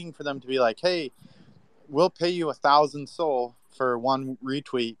 keep waiting for them to be like, "Hey, we'll pay you 1,000 Sol for one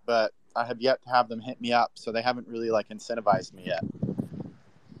retweet," but I have yet to have them hit me up, so they haven't really incentivized me yet.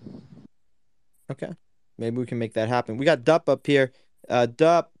 Okay, maybe we can make that happen. We got Dup up here.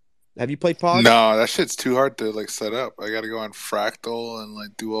 Dup, have you played Pog? No, that shit's too hard to set up. I got to go on Fractal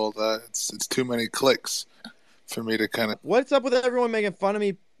and do all that. It's too many clicks for me to kind of. What's up with everyone making fun of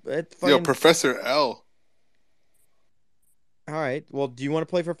me? Yo, Professor L. All right. Well, do you want to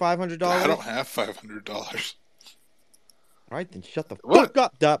play for $500? I don't have $500. All right, then shut the fuck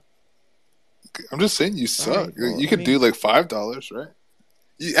up, Dup. I'm just saying you suck. Right, well, you could do $5, right?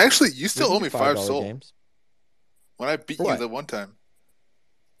 You still owe me 5 Sol. Games. When I beat you the one time.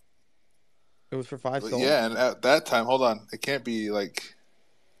 It was for 5 Sol? Yeah, and at that time, hold on. It can't be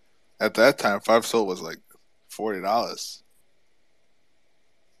at that time, 5 Sol was $40.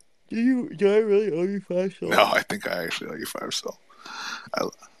 Do I really owe you 5 souls? No, I think I actually owe you 5 soul.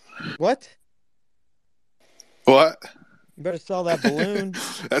 What? What? You better sell that balloon.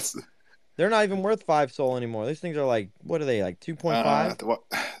 That's They're not even worth 5 soul anymore. These things are like, what are they, like 2.5?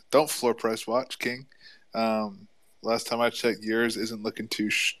 Don't floor price watch, King. Last time I checked, yours isn't looking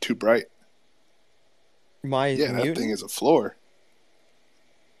too bright. My Yeah, mutant? that thing is a floor.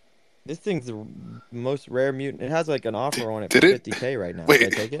 This thing's the most rare mutant. It has like an offer on it Did for it? 50K right now. Wait,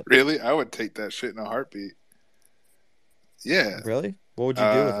 Should I take it? really? I would take that shit in a heartbeat. Yeah. Really? What would you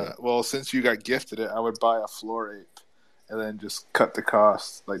do with it? Well, since you got gifted it, I would buy a floor ape and then just cut the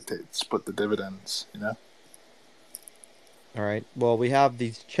cost, like split the dividends, you know? All right. Well, we have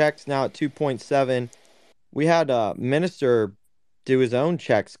these checks now at 2.7. We had Minister do his own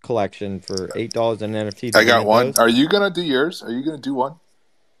checks collection for $8 in NFT. Did I you got mint one. those? Are you going to do yours? Are you going to do one?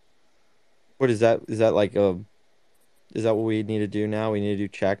 What is that? Is that like is that what we need to do now? We need to do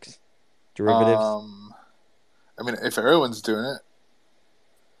checks, derivatives. I mean, if everyone's doing it,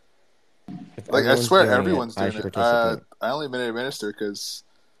 If like I everyone's swear doing everyone's it, I doing should it. participate. I only made it a minister because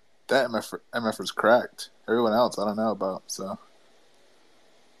that MFer's cracked. Everyone else, I don't know about. So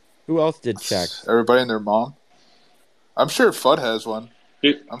Who else did checks? everybody and their mom. I'm sure FUD has one.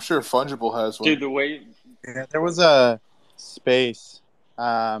 Dude, I'm sure Fungible has one. dude, the way Yeah, there was a space.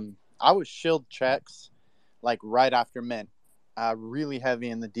 I was shilled checks like right after mint, really heavy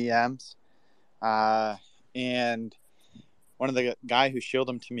in the DMs, and one of the guy who shilled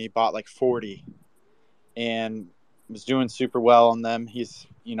them to me bought like 40, and was doing super well on them. He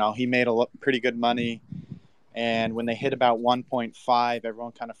made pretty good money, and when they hit about 1.5,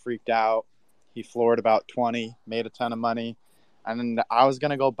 everyone kind of freaked out. He floored about 20, made a ton of money, and then I was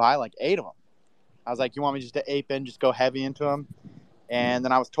gonna go buy like 8 of them. I was like, you want me just to ape in, just go heavy into them? And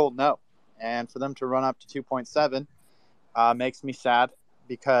then I was told no. And for them to run up to 2.7 makes me sad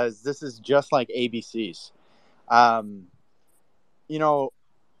because this is just like ABCs. And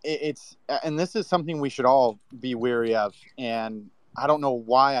this is something we should all be wary of. And I don't know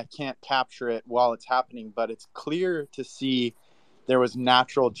why I can't capture it while it's happening, but it's clear to see there was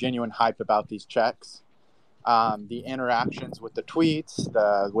natural, genuine hype about these checks. The interactions with the tweets,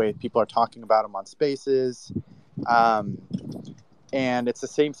 the way people are talking about them on Spaces. And it's the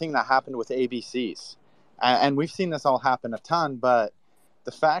same thing that happened with ABCs. And we've seen this all happen a ton, but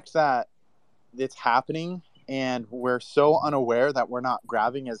the fact that it's happening and we're so unaware that we're not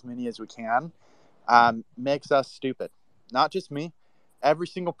grabbing as many as we can makes us stupid. Not just me. Every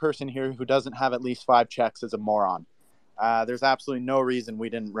single person here who doesn't have at least 5 checks is a moron. There's absolutely no reason we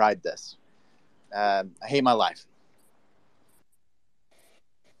didn't ride this. I hate my life.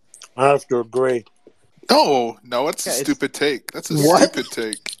 I have to agree. No, it's a stupid take. That's a stupid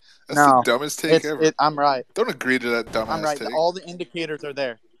take. That's the dumbest take ever. I'm right. Don't agree to that dumbass I'm right. take. All the indicators are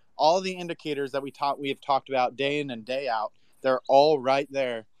there. All the indicators that we have talked about day in and day out, they're all right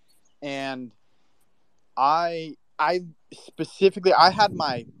there. And I specifically, I had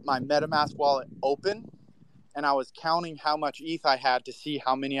my MetaMask wallet open, and I was counting how much ETH I had to see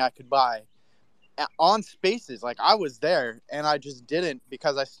how many I could buy on Spaces. Like, I was there, and I just didn't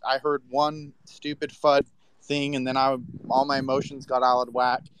because I heard one stupid FUD thing, and then all my emotions got out of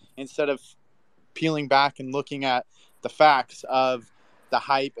whack instead of peeling back and looking at the facts of the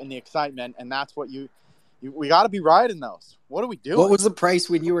hype and the excitement. And that's what we got to be riding those. What are we doing? What was the price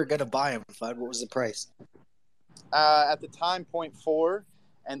when you were going to buy them, FUD? What was the price? At the time, 0.4,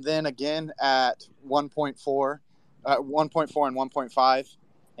 and then again at 1.4, 1.4 and 1.5,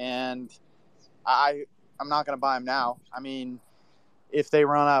 and I'm not going to buy them now. I mean, if they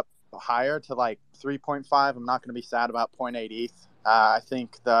run up higher to like 3.5, I'm not going to be sad about 0.8 ETH. I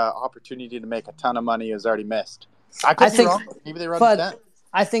think the opportunity to make a ton of money is already missed. I could be wrong. Maybe they run to 10.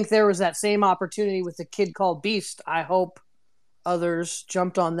 I think there was that same opportunity with the kid called Beast. I hope others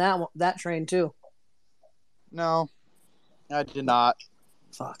jumped on that train too. No, I did not.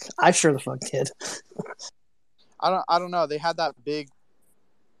 Fuck, I sure the fuck did. I don't know. They had that big.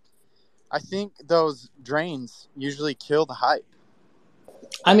 I think those drains usually kill the hype.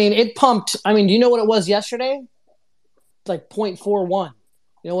 I mean, it pumped. I mean, do you know what it was yesterday? It's like 0.41.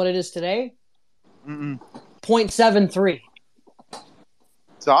 You know what it is today? 0.73.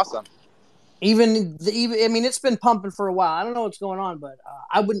 It's awesome. I mean, it's been pumping for a while. I don't know what's going on, but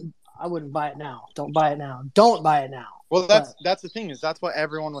I wouldn't buy it now. Don't buy it now. Don't buy it now. Well, that's the thing, is that's what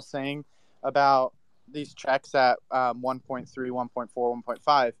everyone was saying about these checks at 1.3, 1.4,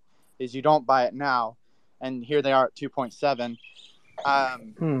 1.5, is you don't buy it now, and here they are at 2.7.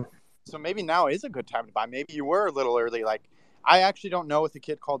 So maybe now is a good time to buy. Maybe you were a little early. Like, I actually don't know with the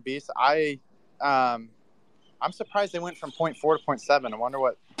kid called Beast. I'm surprised they went from 0.4 to 0.7. I wonder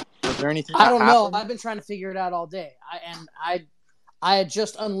what Was there anything I that don't know. happened? I've been trying to figure it out all day. I had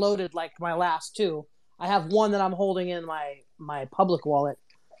just unloaded like my last two. I have one that I'm holding in my public wallet,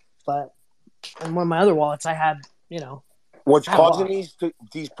 but in one of my other wallets I had, What's I had a causing lot.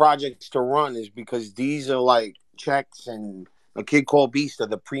 these projects to run is because these are like checks and A Kid Called Beast are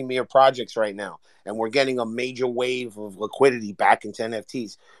the premier projects right now, and we're getting a major wave of liquidity back into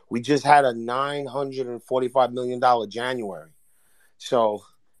NFTs. We just had a $945 million January, so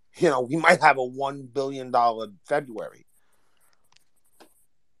we might have a $1 billion February.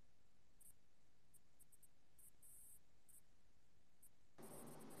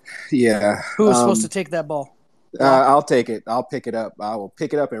 Yeah. Who was supposed to take that ball? I'll take it. I'll pick it up. I will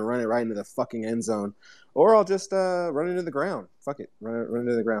pick it up and run it right into the fucking end zone, or I'll just run it into the ground. Fuck it, run it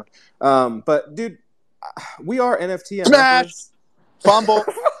into the ground. But dude, we are NFT Smash! MFers. Fumble.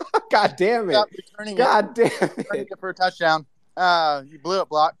 God damn it! Returning God damn returning it! it for a touchdown. You blew it,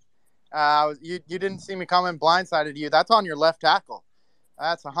 Block. You didn't see me coming blindsided you. That's on your left tackle.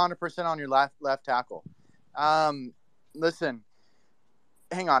 That's 100% on your left tackle. Listen,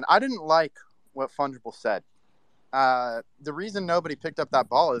 hang on. I didn't like what Fungible said. The reason nobody picked up that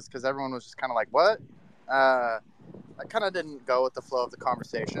ball is because everyone was just kind of like, what? That kind of didn't go with the flow of the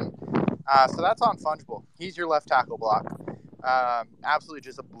conversation. So that's on Fungible. He's your left tackle, Block. Absolutely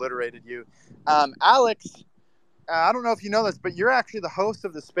just obliterated you. Alex, I don't know if you know this, but you're actually the host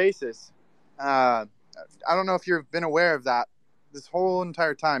of the Spaces. I don't know if you've been aware of that. This whole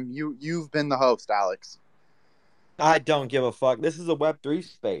entire time, you've been the host, Alex. I don't give a fuck. This is a Web3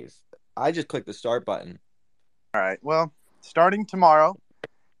 space. I just click the start button. All right. Well, starting tomorrow,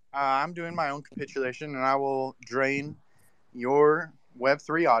 I'm doing my own capitulation, and I will drain your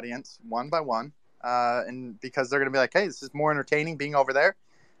Web3 audience one by one. And because they're going to be like, hey, this is more entertaining being over there.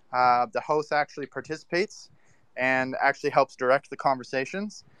 The host actually participates and actually helps direct the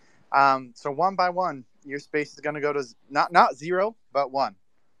conversations. So one by one, your space is going to go to not 0, but 1.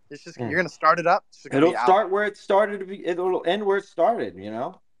 It's just you're going to start it up. It'll start where it started. It'll end where it started.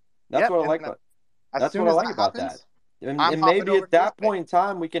 That's what I like. That's what I like about that. And maybe at that point in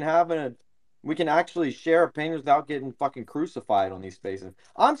time, we can actually share opinions without getting fucking crucified on these spaces.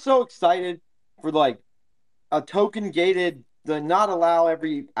 I'm so excited for like a token gated to not allow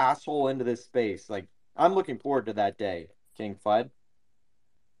every asshole into this space. Like I'm looking forward to that day, King Fud.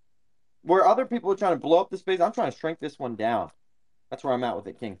 Where other people are trying to blow up the space, I'm trying to shrink this one down. That's where I'm at with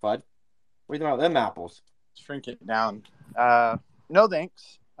it, King Fud. What do you think about them apples? Shrink it down. No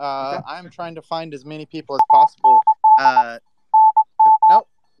thanks. Okay. I'm trying to find as many people as possible.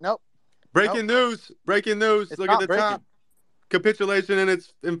 Nope. Breaking news. It's Look at the top. Capitulation, and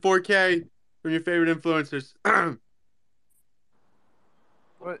it's in 4K from your favorite influencers.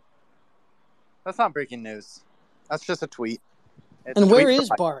 What? That's not breaking news. That's just a tweet. And where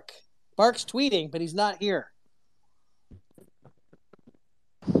is Bark? Bark's tweeting, but he's not here.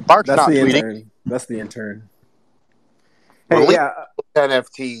 Bark's not tweeting. Intern. That's the intern. Hey, yeah.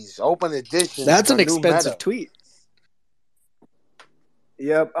 NFTs, open edition. That's an expensive tweet.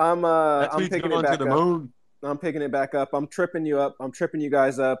 Yep, I'm picking it back to the up. moon. I'm picking it back up. I'm tripping you up. I'm tripping you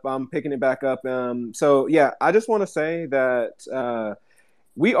guys up. I'm picking it back up. So yeah, I just want to say that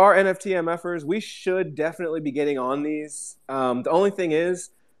we are NFT MFers. We should definitely be getting on these. The only thing is,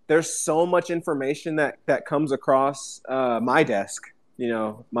 there's so much information that comes across my desk.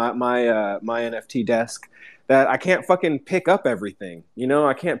 My NFT desk, that I can't fucking pick up everything.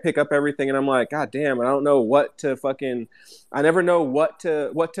 I can't pick up everything, and I'm like, God damn, I don't know what to fucking. I never know what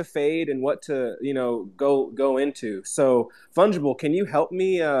to fade and what to go into. So Fungible, can you help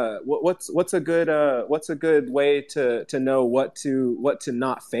me? What's a good way to know what to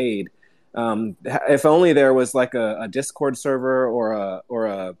not fade? If only there was like a Discord server or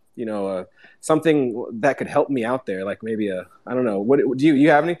a something that could help me out there, like maybe I don't know. What do you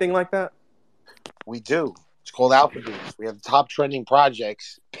have anything like that? We do. It's called Alpha Boost. We have the top trending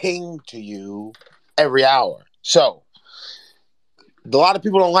projects pinged to you every hour. So a lot of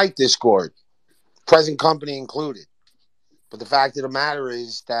people don't like Discord, present company included. But the fact of the matter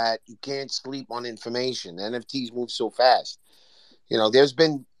is that you can't sleep on information. NFTs move so fast. There's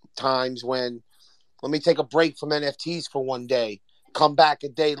been times when, let me take a break from NFTs for one day, come back a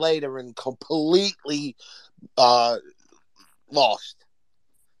day later and completely lost.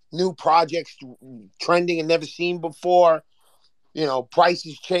 New projects trending and never seen before.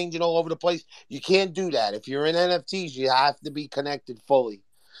 Prices changing all over the place. You can't do that. If you're in NFTs, you have to be connected fully.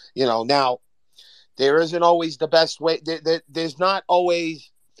 Now, there isn't always the best way. There's not always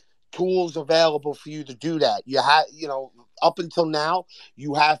tools available for you to do that. You have, up until now,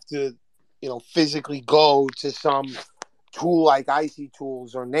 you have to, physically go to some tool like Icy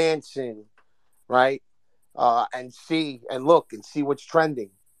Tools or Nansen, right? And see and look and see what's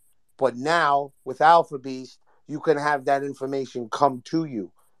trending. But now with Alpha Beast, you can have that information come to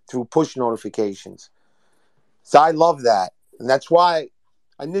you through push notifications. So I love that. And that's why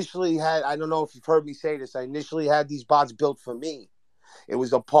I initially had, I don't know if you've heard me say this, I initially had these bots built for me. It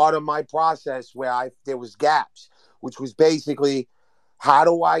was a part of my process where there was gaps, which was basically how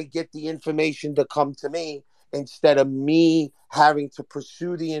do I get the information to come to me instead of me having to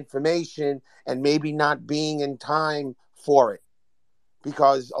pursue the information and maybe not being in time for it.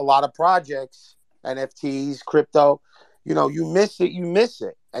 Because a lot of projects, NFTs, crypto, you miss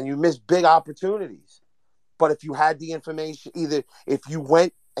it, and you miss big opportunities. But if you had the information, either if you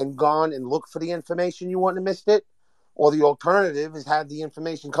went and gone and looked for the information, you wouldn't have missed it, or the alternative is have the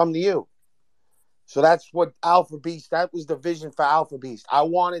information come to you. So that's what Alpha Beast, that was the vision for Alpha Beast. I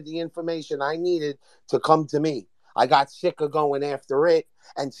wanted the information I needed to come to me. I got sick of going after it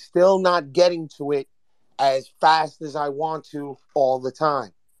and still not getting to it as fast as I want to all the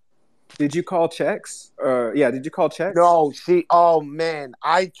time. Did you call checks? Did you call checks? No, see, oh man,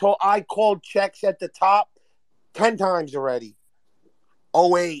 I called checks at the top 10 times already.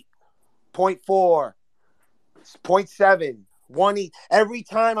 08, 0.4, 0.7, 1 every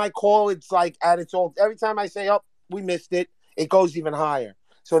time I call, it's like at its old. Every time I say, "Oh, we missed it," it goes even higher.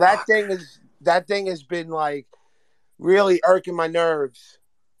 So that thing has been like really irking my nerves.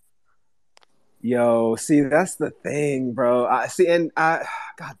 Yo, see, that's the thing, bro.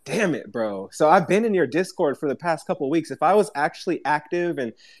 God damn it, bro. So I've been in your Discord for the past couple of weeks. If I was actually active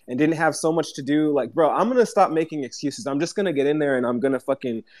and didn't have so much to do, like, bro, I'm gonna stop making excuses. I'm just gonna get in there and I'm gonna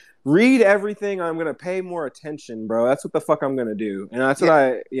fucking read everything. I'm gonna pay more attention, bro. That's what the fuck I'm gonna do. And that's what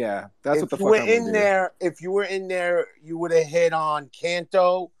what the fuck I'm gonna do. If you were in there, you would have hit on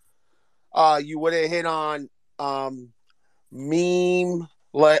Kanto. You would have hit on meme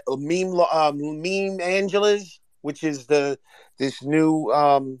Angelas, which is this new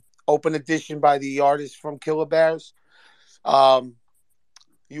open edition by the artist from Killer Bears.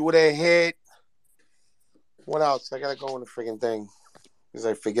 You would have hit, what else? I gotta go on the freaking thing because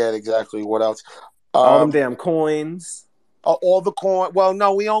I forget exactly what else. All them damn coins. All the coin. Well,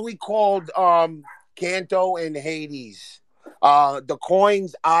 no, we only called Kanto and Hades. The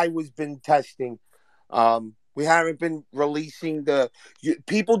coins I was been testing. We haven't been releasing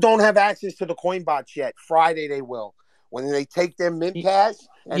people don't have access to the coin bots yet. Friday they will. When they take their mint pass.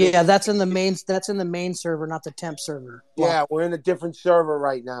 That's in the main server, not the temp server. Yeah, we're in a different server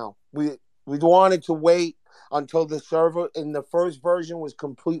right now. We wanted to wait until the server in the first version was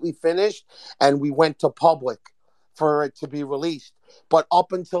completely finished and we went to public for it to be released. But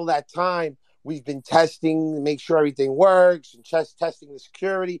up until that time, we've been testing to make sure everything works, and testing the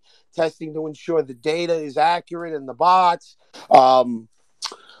security, testing to ensure the data is accurate and the bots.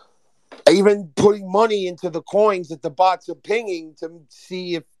 Even putting money into the coins that the bots are pinging to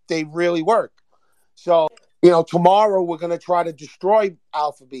see if they really work. So, tomorrow we're going to try to destroy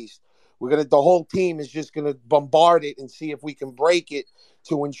Alpha Beast. The whole team is just going to bombard it and see if we can break it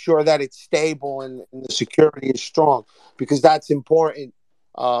to ensure that it's stable and the security is strong, because that's important.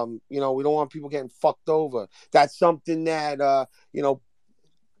 We don't want people getting fucked over. That's something that,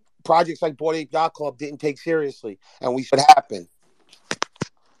 projects like Board Ape Yacht Club didn't take seriously, and we should happen.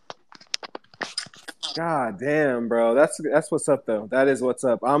 God damn, bro. That's what's up though. That is what's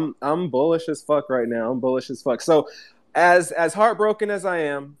up. I'm bullish as fuck right now. I'm bullish as fuck. So as heartbroken as I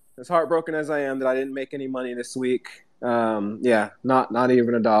am that I didn't make any money this week. Not even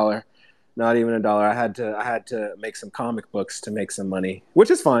 $1. Not even $1. I had to make some comic books to make some money,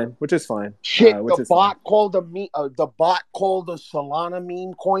 which is fine. Shit, the bot called a Solana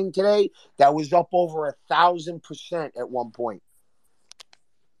meme coin today that was up over 1,000% at one point.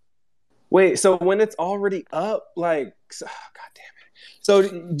 Wait, so when it's already up, like, God damn it. So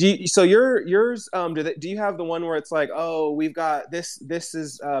yours, do you have the one where it's like, oh, we've got this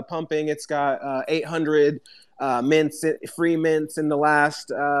is pumping, it's got 800 free mints in the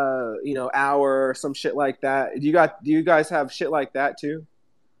last hour or some shit like that? Do you guys have shit like that too?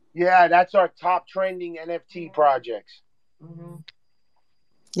 Yeah, that's our top trending NFT projects. Mm-hmm.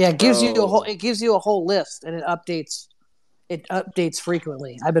 Yeah, it gives you a whole list, and it updates. It updates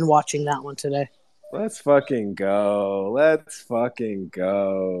frequently. I've been watching that one today. Let's fucking go.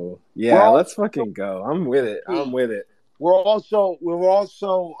 Yeah, let's fucking go. I'm with it. We're also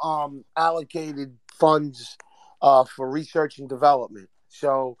allocated funds for research and development.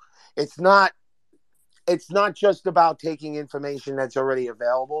 So it's not just about taking information that's already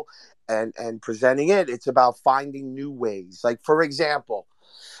available and presenting it. It's about finding new ways. Like, for example,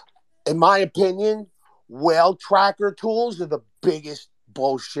 in my opinion, whale tracker tools are the biggest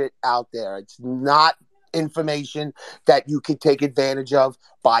bullshit out there. It's not information that you can take advantage of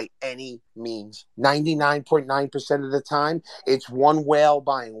by any means. 99.9% of the time, it's one whale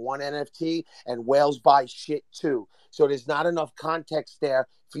buying one NFT, and whales buy shit too. So there's not enough context there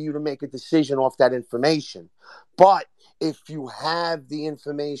for you to make a decision off that information. But if you have the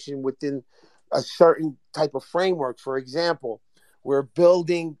information within a certain type of framework, for example, we're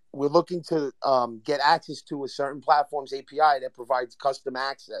looking to get access to a certain platform's API that provides custom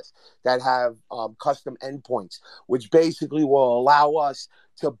access, that have custom endpoints, which basically will allow us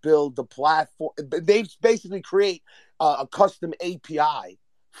to build the platform. They basically create a custom API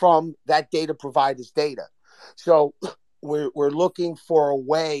from that data provider's data. So we're looking for a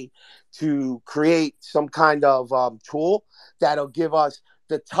way to create some kind of tool that'll give us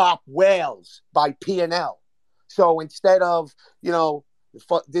the top whales by P&L. So instead of,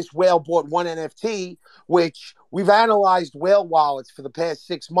 this whale bought one NFT, which we've analyzed whale wallets for the past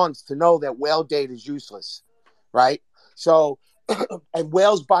 6 months to know that whale data is useless, right? So, and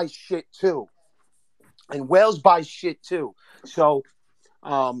whales buy shit too. So,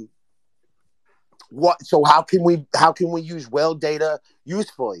 how can we use whale data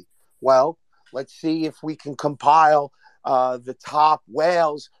usefully? Well, let's see if we can compile the top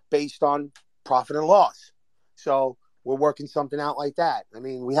whales based on profit and loss. So we're working something out like that. I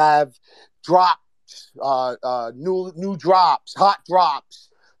mean, we have drops, new drops, hot drops,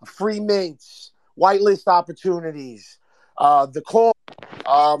 free mints, whitelist opportunities, the call.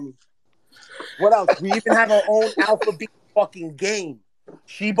 What else? We even have our own alphabet fucking game.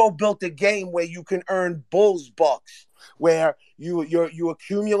 Shibo built a game where you can earn Bulls bucks, where you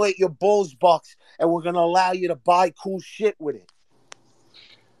accumulate your Bulls bucks, and we're gonna allow you to buy cool shit with it.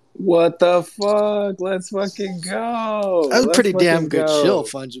 What the fuck? Let's fucking go. That was Let's pretty damn fucking good go. chill,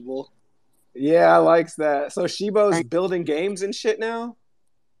 Fungible. Yeah, I likes that. So Shibo's building games and shit now?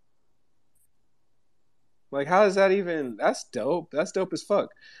 Like, how is that even? That's dope. That's dope as fuck.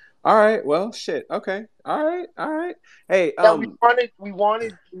 All right. Well, shit. Okay. All right. Hey, Yeah, we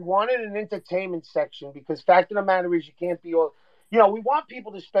wanted an entertainment section, because fact of the matter is, you can't be all. We want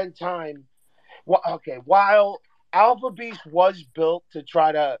people to spend time. Well, okay, while Alpha Beast was built to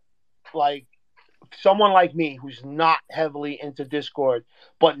try to, like, someone like me who's not heavily into Discord,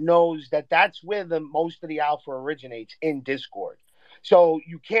 but knows that that's where the most of the alpha originates, in Discord. So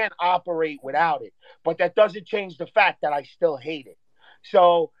you can't operate without it. But that doesn't change the fact that I still hate it.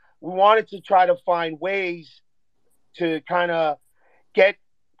 So we wanted to try to find ways to kind of get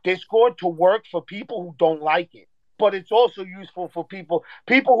Discord to work for people who don't like it. But it's also useful for people.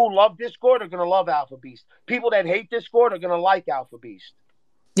 People who love Discord are going to love Alpha Beast. People that hate Discord are going to like Alpha Beast.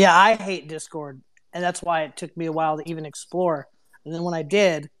 Yeah, I hate Discord, and that's why it took me a while to even explore. And then when I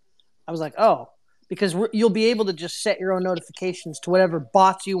did, I was like, oh, because you'll be able to just set your own notifications to whatever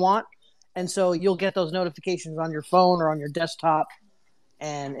bots you want, and so you'll get those notifications on your phone or on your desktop,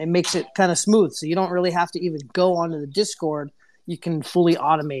 and it makes it kind of smooth. So you don't really have to even go onto the Discord. You can fully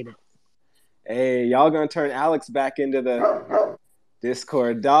automate it. Hey, y'all gonna turn Alex back into the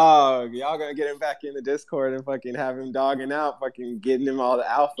Discord dog. Y'all gonna get him back in the Discord and fucking have him dogging out, fucking getting him all the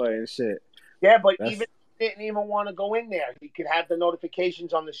alpha and shit. Yeah, but even didn't even want to go in there. He could have the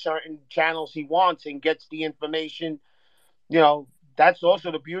notifications on the certain channels he wants and gets the information. That's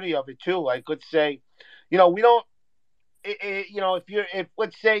also the beauty of it too. Like, let's say, we don't. If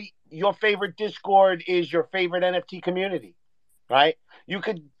let's say your favorite Discord is your favorite NFT community, right? You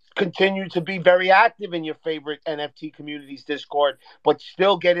could continue to be very active in your favorite NFT community's Discord, but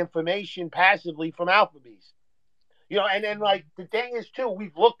still get information passively from Alpha Beast. And then, like, the thing is too,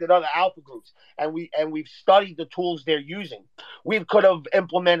 we've looked at other alpha groups, and we've studied the tools they're using. We could have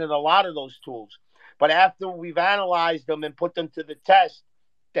implemented a lot of those tools, but after we've analyzed them and put them to the test,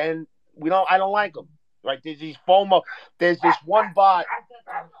 then I don't like them. Right? There's these FOMO. There's this one bot.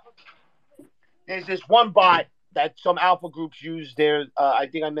 That some alpha groups use. I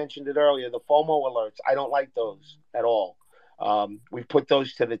think I mentioned it earlier. The FOMO alerts. I don't like those at all. We've put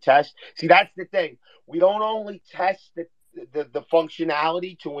those to the test. See, that's the thing. We don't only test the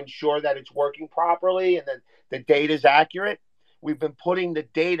functionality to ensure that it's working properly and that the data is accurate. We've been putting the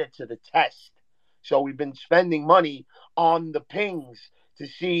data to the test. So we've been spending money on the pings to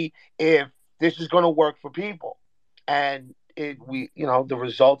see if this is going to work for people. And the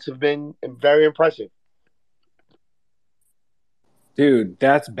results have been very impressive. Dude,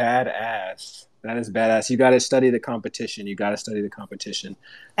 that's badass. That is badass. You got to study the competition.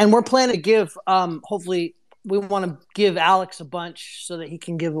 And we're planning to give, hopefully, we want to give Alex a bunch so that he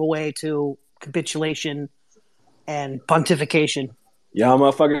can give away to Capitulation and Pontification. Y'all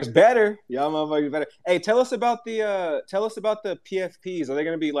motherfuckers better. Hey, tell us about the PFPs. Are they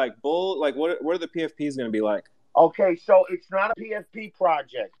going to be like bull? Like what are the PFPs going to be like? Okay, so it's not a PFP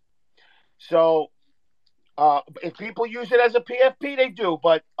project. So if people use it as a PFP, they do.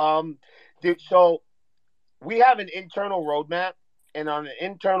 But so we have an internal roadmap, and on an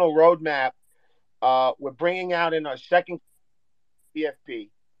internal roadmap, we're bringing out in our second PFP.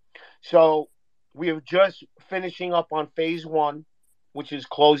 So we are just finishing up on phase one, which is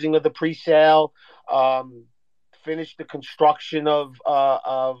closing of the pre-sale, finish the construction of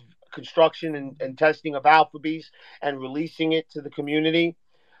construction and testing of Alpha Beast and releasing it to the community,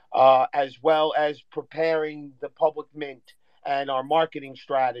 as well as preparing the public mint and our marketing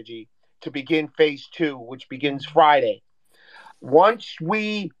strategy to begin phase two, which begins Friday. Once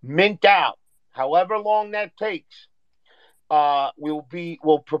we mint out, however long that takes, we'll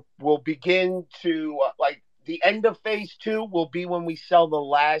begin to like the end of phase two will be when we sell the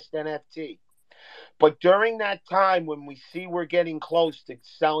last NFT. But during that time, when we see we're getting close to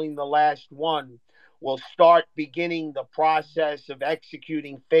selling the last one, we'll start beginning the process of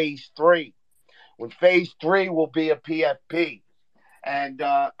executing phase three. When phase three will be a PFP, and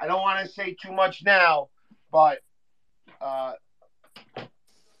I don't want to say too much now, but uh,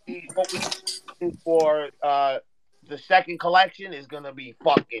 what we for the second collection is gonna be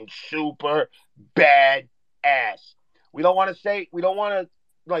fucking super bad ass. We don't want to say we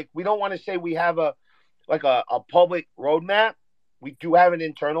have a public roadmap. We do have an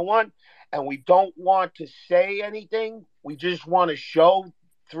internal one, and we don't want to say anything. We just want to show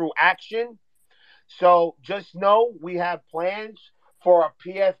through action. So just know we have plans for a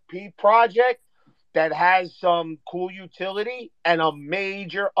PFP project that has some cool utility and a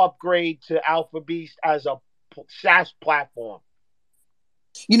major upgrade to Alpha Beast as a SaaS platform.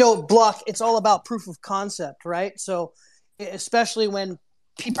 Block, it's all about proof of concept, right? So especially when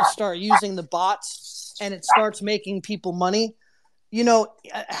people start using the bots and it starts making people money, a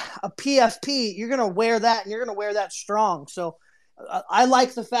PFP, you're going to wear that and you're going to wear that strong. So I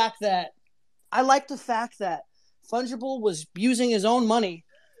like the fact that Fungible was using his own money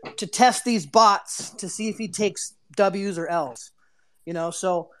to test these bots to see if he takes W's or L's.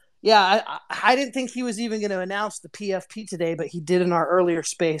 So yeah, I didn't think he was even going to announce the PFP today, but he did in our earlier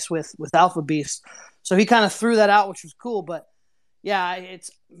space with Alpha Beast. So he kind of threw that out, which was cool. But yeah,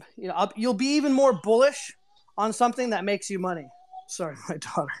 it's you'll be even more bullish on something that makes you money. Sorry, my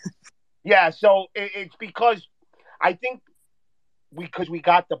daughter. Yeah, so it's because I think because we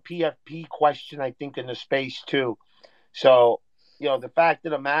got the PFP question, I think, in the space too. So, the fact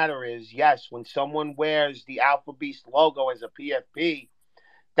of the matter is, yes, when someone wears the Alpha Beast logo as a PFP,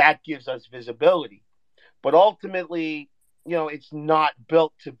 that gives us visibility. But ultimately, it's not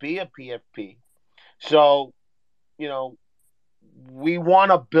built to be a PFP. So, we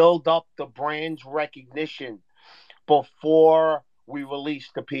want to build up the brand's recognition before we release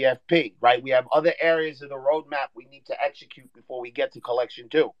the PFP, right? We have other areas of the roadmap we need to execute before we get to collection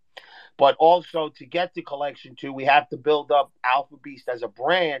two. But also to get to collection two, we have to build up Alpha Beast as a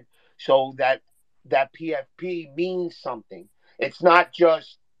brand so that PFP means something. It's not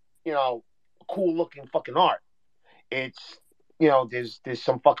just, cool looking fucking art. It's, there's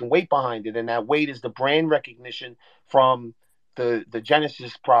some fucking weight behind it. And that weight is the brand recognition from the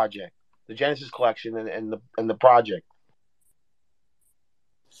Genesis project, the Genesis collection and the project.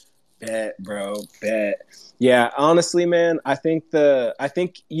 Bet, bro. Bet. Yeah, honestly, man, I think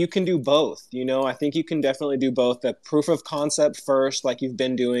you can do both. I think you can definitely do both. The proof of concept first, like you've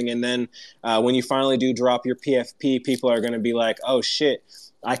been doing, and then when you finally do drop your PFP, people are going to be like, "Oh shit,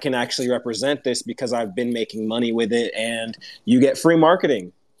 I can actually represent this because I've been making money with it," and you get free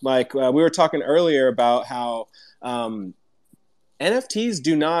marketing. Like we were talking earlier about how NFTs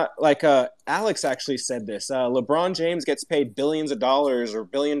do not like. Alex actually said this. LeBron James gets paid billions of dollars or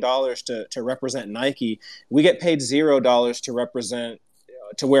 $1 billion to represent Nike. We get paid $0 to represent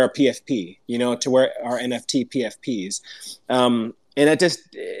to wear a PFP. To wear our NFT PFPs. And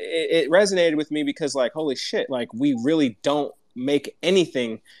it resonated with me because like holy shit, like we really don't make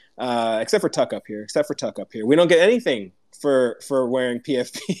anything except for Tuck up here. We don't get anything for wearing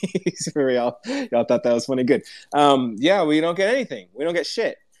PFPs. For y'all thought that was funny. Good. Yeah, we don't get anything. We don't get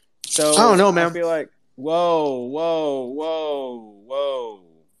shit. So I don't know, man. I feel like whoa.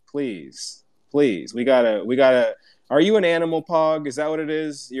 Please. We gotta. Are you an animal, Pog? Is that what it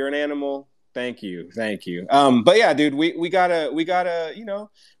is? You're an animal. Thank you. But yeah, dude, we gotta. We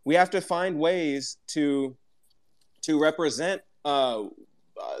have to find ways to represent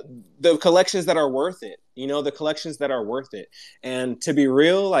the collections that are worth it, the collections that are worth it. And to be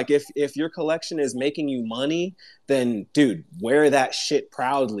real, like if your collection is making you money, then dude, wear that shit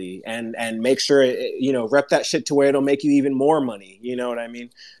proudly and make sure rep that shit to where it'll make you even more money. You know what I mean?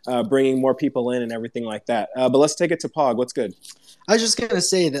 Bringing more people in and everything like that. But let's take it to Pog. What's good? I was just gonna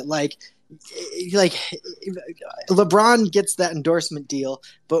say that like LeBron gets that endorsement deal,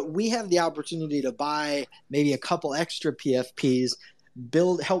 but we have the opportunity to buy maybe a couple extra PFPs,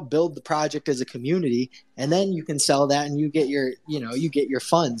 help build the project as a community, and then you can sell that and you get your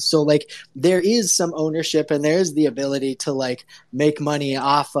funds. So like there is some ownership and there is the ability to like make money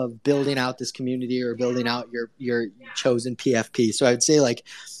off of building out this community or building out your chosen PFP. So I would say like,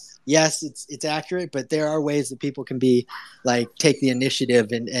 yes, it's accurate, but there are ways that people can be like take the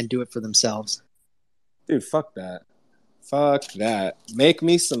initiative and do it for themselves. Dude, fuck that. Fuck that. Make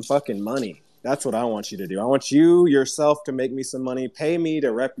me some fucking money. That's what I want you to do. I want you yourself to make me some money. Pay me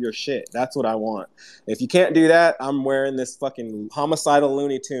to rep your shit. That's what I want. If you can't do that, I'm wearing this fucking homicidal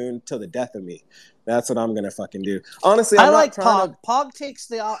Looney Tune till the death of me. That's what I'm gonna fucking do. Honestly, I like Pog.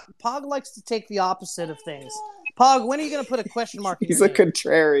 Pog likes to take the opposite of things. Pog, when are you gonna put a question mark in He's your a name?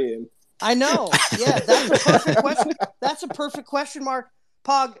 contrarian. I know. Yeah, that's a perfect question. That's a perfect question mark.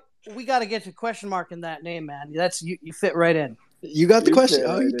 Pog, we got to get a question mark in that name, man. That's you fit right in. You got the question.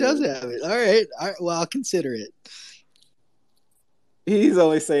 Oh, he does have it. All right. Well, I'll consider it. He's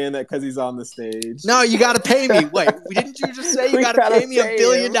only saying that because he's on the stage. No, you got to pay me. Wait, didn't you just say you got to pay me $1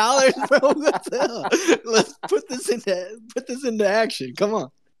 billion, bro? What the hell? Let's put this into action. Come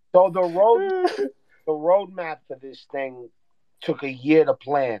on. So the roadmap for this thing took a year to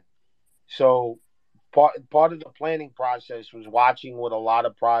plan. So part of the planning process was watching what a lot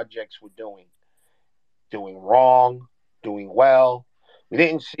of projects were doing wrong, doing well. We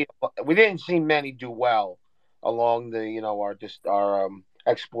didn't see many do well along the our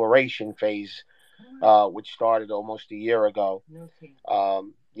exploration phase, which started almost a year ago.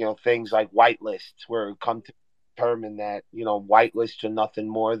 Things like whitelists, where it come to determine that whitelists are nothing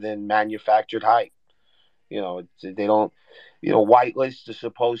more than manufactured hype. They don't. Whitelists are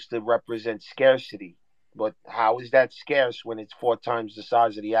supposed to represent scarcity, but how is that scarce when it's 4 times the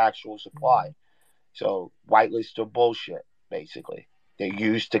size of the actual supply? So whitelists are bullshit, basically. They're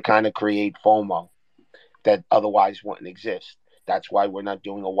used to kind of create FOMO that otherwise wouldn't exist. That's why we're not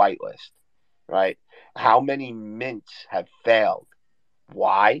doing a whitelist, right? How many mints have failed?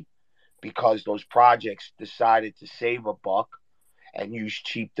 Why? Because those projects decided to save a buck and use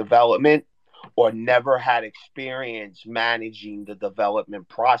cheap development, or never had experience managing the development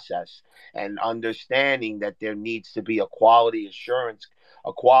process and understanding that there needs to be a quality assurance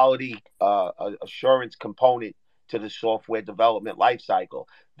component to the software development lifecycle.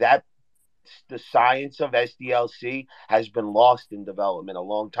 That the science of SDLC has been lost in development a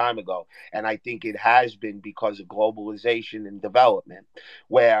long time ago, and I think it has been because of globalization and development,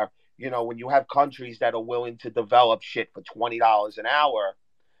 where when you have countries that are willing to develop shit for $20 an hour,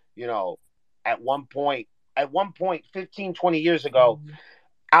 at one point 15, 20 years ago,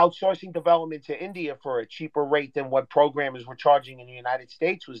 outsourcing development to India for a cheaper rate than what programmers were charging in the United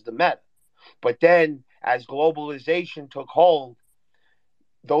States was the meta. But then as globalization took hold,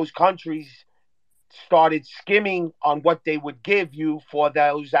 those countries started skimming on what they would give you for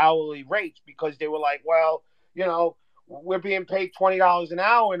those hourly rates, because they were like, well, we're being paid $20 an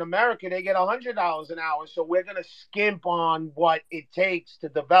hour. In America, they get $100 an hour. So we're going to skimp on what it takes to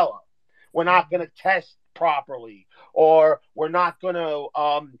develop. We're not going to test properly, or we're not going to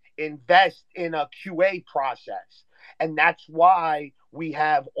invest in a QA process. And that's why we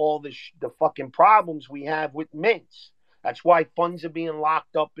have all the fucking problems we have with mints. That's why funds are being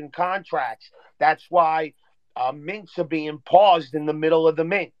locked up in contracts. That's why mints are being paused in the middle of the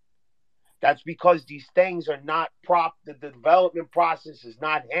mint. That's because these things are not the development process is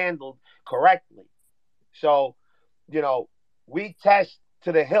not handled correctly. So, we test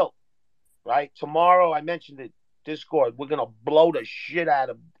to the hilt, right? Tomorrow, I mentioned it, Discord, we're going to blow the shit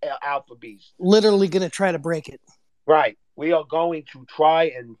out of Alpha Beast. Literally going to try to break it. Right. We are going to try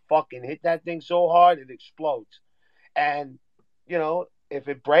and fucking hit that thing so hard it explodes. And, if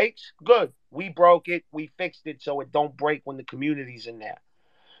it breaks, good. We broke it. We fixed it so it don't break when the community's in there.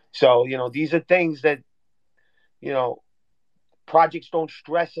 So, these are things that, projects don't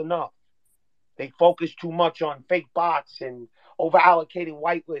stress enough. They focus too much on fake bots and over allocating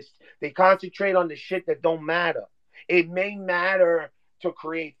whitelists. They concentrate on the shit that don't matter. It may matter to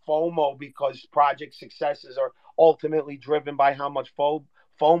create FOMO because project successes are ultimately driven by how much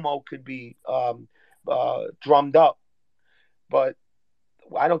FOMO could be drummed up. But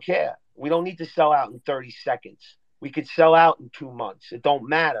I don't care. We don't need to sell out in 30 seconds. We could sell out in 2 months. It don't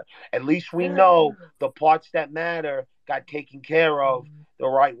matter. At least we know the parts that matter got taken care of the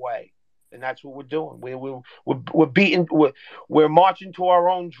right way, and that's what we're doing. We're beating. We're marching to our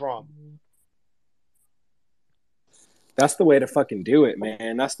own drum. That's the way to fucking do it,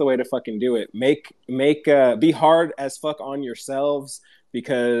 man. That's the way to fucking do it. Be hard as fuck on yourselves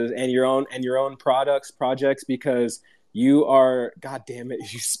and your own projects, because you are, god damn it,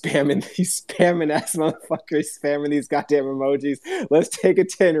 you spamming ass motherfuckers, spamming these goddamn emojis. Let's take it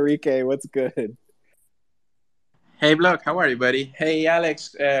to Enrique. What's good? Hey, Block, how are you, buddy? Hey,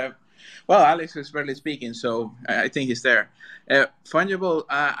 Alex. Well, Alex is barely speaking, so I think he's there. Fungible,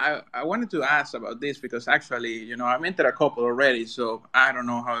 I wanted to ask about this because actually, I've entered a couple already, so I don't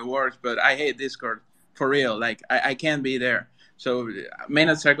know how it works, but I hate Discord for real. Like, I can't be there. So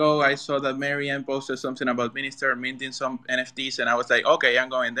minutes ago, I saw that Marianne posted something about Minister minting some NFTs, and I was like, okay, I'm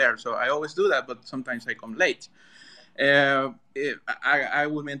going there. So I always do that, but sometimes I come late. I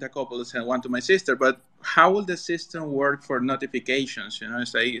will mint a couple and send one to my sister, but how will the system work for notifications?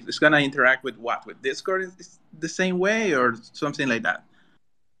 It's like, it's gonna interact with what? With Discord is the same way or something like that?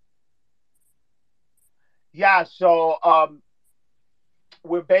 Yeah, so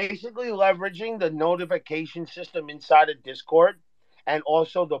we're basically leveraging the notification system inside of Discord and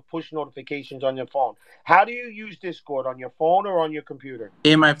also the push notifications on your phone. How do you use Discord, on your phone or on your computer?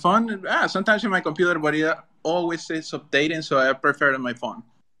 In my phone, sometimes in my computer, but it always says updating, so I prefer it on my phone.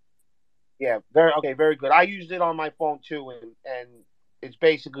 Yeah, very good. I used it on my phone too, and it's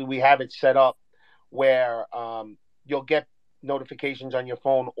basically, we have it set up where you'll get notifications on your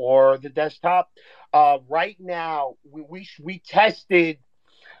phone or the desktop. Right now, we tested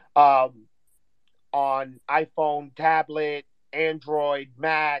on iPhone, tablet, Android,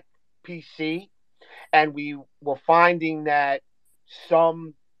 Mac, PC, and we were finding that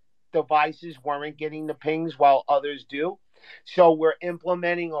some devices weren't getting the pings while others do. So we're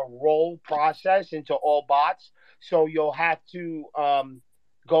implementing a role process into all bots. So you'll have to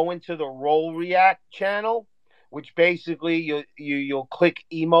go into the role react channel, which basically you'll click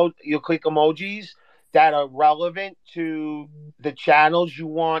emojis that are relevant to the channels you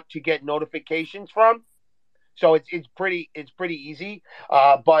want to get notifications from. So it's pretty easy.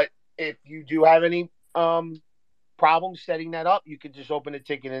 But if you do have any problems setting that up, you can just open a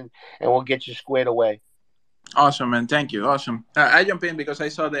ticket and we'll get you squared away. Awesome, man. Thank you. Awesome. I jump in because I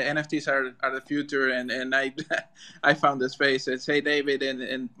saw the NFTs are the future, and I I found the space. It's hey David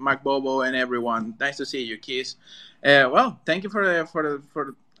and Mark Bobo and everyone. Nice to see you, Keys. Well, thank you for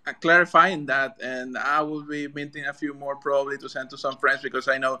clarifying that, and I will be minting a few more probably to send to some friends because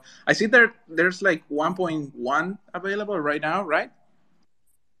I see there's like 1.1 available right now, right?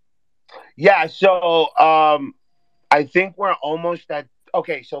 Yeah. So I think we're almost at.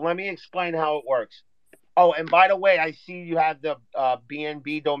 Okay, so let me explain how it works. Oh, and by the way, I see you have the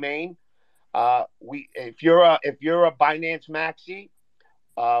BNB domain. If you're a Binance Maxi,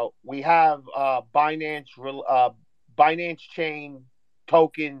 we have Binance Chain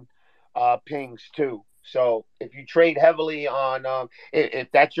token pings too. So if you trade heavily on, if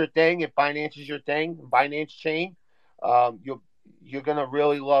that's your thing, if Binance is your thing, Binance Chain, you're gonna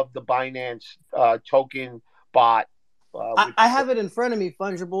really love the Binance token bot. I have it in front of me,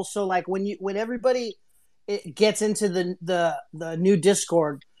 Fungible. So like when everybody gets into the new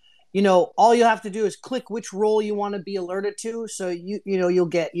Discord, all you have to do is click which role you want to be alerted to. So you'll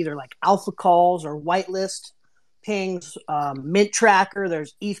get either like alpha calls or whitelist pings, mint tracker.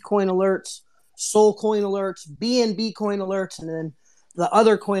 There's ETH coin alerts, Sol coin alerts, BNB coin alerts, and then the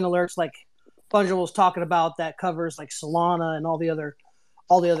other coin alerts like Fungible was talking about that covers like Solana and all the other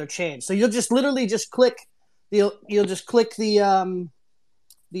chains. So you'll just literally just click. You'll just click the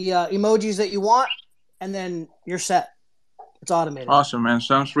emojis that you want, and then you're set. It's automated. Awesome, man.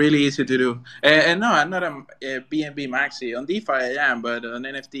 Sounds really easy to do. And no, I'm not a BNB maxi. On DeFi, I am, but on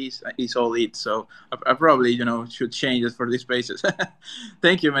NFTs, it's all it. So I probably, should change it for these spaces.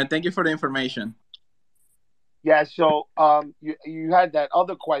 Thank you, man. Thank you for the information. Yeah, so you had that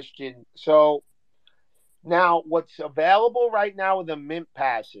other question. So now what's available right now are the mint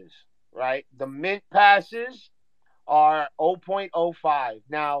passes, right? The mint passes are 0.05.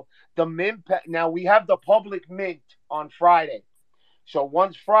 Now now we have the public mint on Friday. So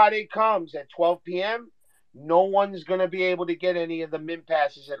once Friday comes at 12 p.m., no one's going to be able to get any of the mint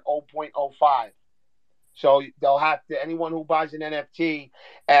passes at 0.05. So they'll have to, anyone who buys an NFT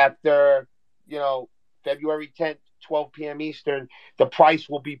after, February 10th, 12 p.m. Eastern, the price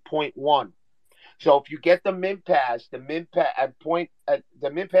will be 0.1. So if you get the mint pass, the mint pass at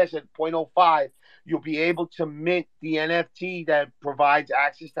 0.05, you'll be able to mint the NFT that provides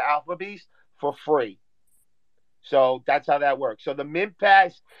access to Alpha Beast for free. So that's how that works. So the Mint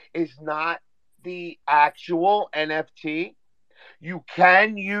Pass is not the actual NFT. You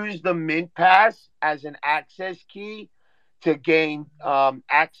can use the Mint Pass as an access key to gain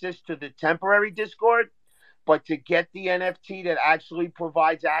access to the temporary Discord. But to get the NFT that actually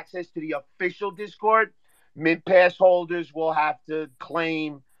provides access to the official Discord, Mint Pass holders will have to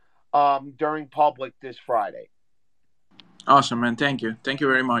claim during public this Friday. Awesome, man. Thank you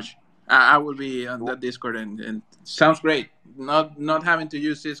very much. I will be on that Discord, and sounds great. Not having to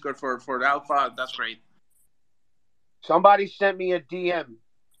use Discord for alpha, that's great. Somebody sent me a DM.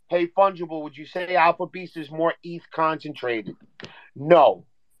 Hey, Fungible, would you say Alpha Beast is more ETH concentrated? No.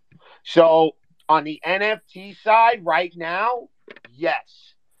 So on the NFT side right now,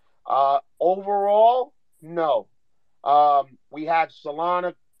 yes. Overall, no. We have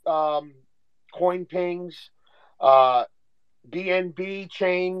Solana coin pings, BNB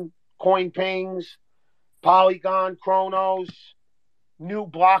chain coin pings, Polygon, Chronos, new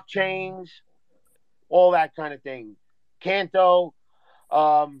blockchains, all that kind of thing. Canto.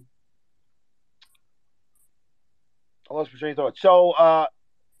 I lost my train of thought. So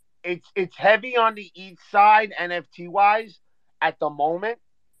it's heavy on the ETH side, NFT wise, at the moment.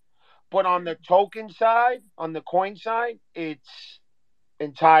 But on the token side, on the coin side, it's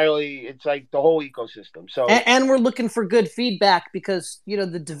like the whole ecosystem. So and we're looking for good feedback because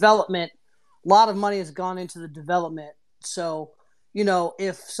the development, a lot of money has gone into the development. So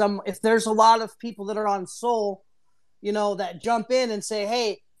if there's a lot of people that are on Sol, that jump in and say,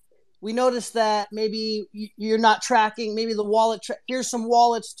 hey, we noticed that maybe you're not tracking, maybe the wallet, here's some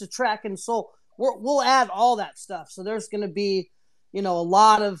wallets to track in Sol. We'll add all that stuff. So there's going to be, a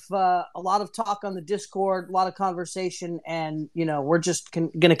lot of talk on the Discord, a lot of conversation, and we're just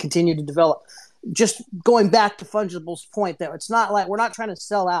going to continue to develop. Just going back to Fungible's point, that it's not like we're not trying to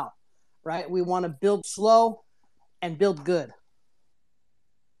sell out, right? We want to build slow and build good.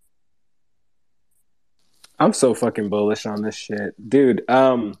 I'm so fucking bullish on this shit, dude.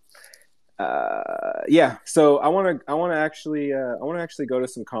 Yeah. So I want to actually go to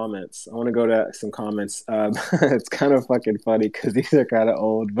some comments. I want to go to some comments. It's kind of fucking funny because these are kind of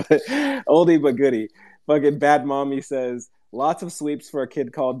old, but oldie but goodie. Fucking Bad Mommy says lots of sweeps for a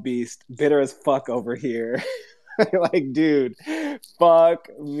kid called Beast. Bitter as fuck over here. Like, dude, fuck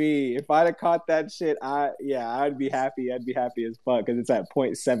me. If I'd have caught that shit, I'd be happy. I'd be happy as fuck because it's at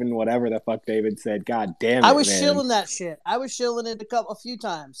 0.7 whatever the fuck David said. God damn it, I was man. shilling that shit. I was shilling it a few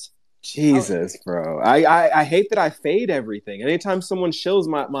times. Jesus, bro. I hate that I fade everything. Anytime someone shills,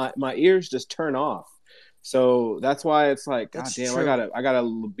 my ears just turn off. So that's why it's like, God damn, true. I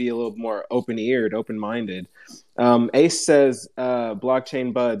gotta be a little more open-eared, open-minded. Ace says,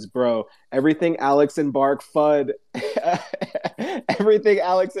 blockchain buds, bro. Everything Alex and Bark FUD. Everything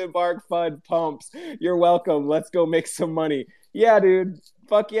Alex and Bark FUD pumps. You're welcome. Let's go make some money. Yeah, dude.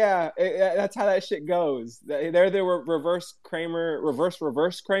 Fuck yeah. That's how that shit goes. They're the reverse Kramer.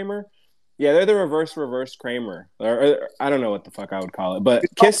 Yeah, they're the reverse Kramer. Or I don't know what the fuck I would call it. But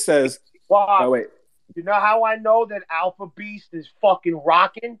Kiss says, oh, wait. You know how I know that Alpha Beast is fucking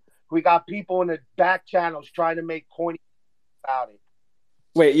rocking? We got people in the back channels trying to make corny about it.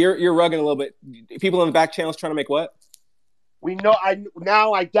 Wait, you're rugging a little bit. People in the back channels trying to make what? We know.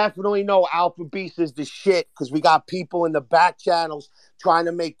 I definitely know Alpha Beast is the shit because we got people in the back channels trying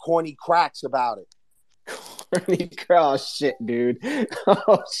to make corny cracks about it. Oh shit, dude!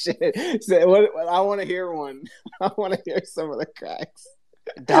 Oh shit! So, I want to hear one. I want to hear some of the cracks.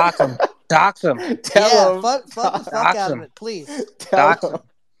 Dox them. Dox them. Tell them. Fuck the fuck out of it, please. Dox them.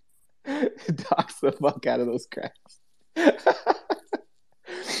 Dox the fuck out of those cracks.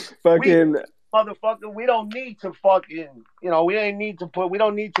 Fucking motherfucker, we don't need to fucking, we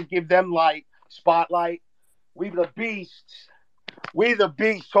don't need to give them spotlight. We the beasts. We the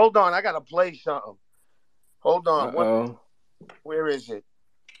beasts. Hold on, I gotta play something. Hold on. Where is it?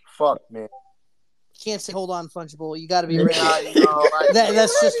 Fuck, man. You can't say hold on, Fungible. You got to be ready.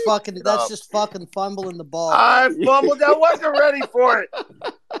 That's just fucking fumbling the ball. I fumbled. I wasn't ready for it.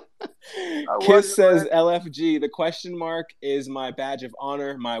 Kiss says LFG. The question mark is my badge of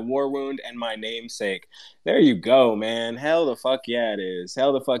honor, my war wound, and my namesake. There you go, man. Hell the fuck yeah, it is.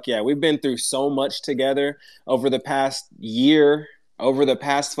 Hell the fuck yeah. We've been through so much together over the past year. Over the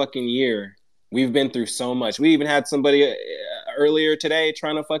past fucking year, we've been through so much. We even had somebody earlier today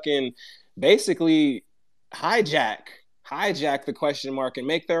trying to fucking basically hijack the question mark and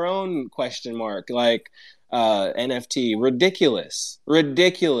make their own question mark NFT. Ridiculous.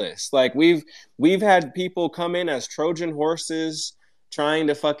 Like we've had people come in as Trojan horses trying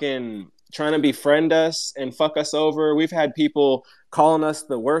to fucking trying to befriend us and fuck us over. We've had people calling us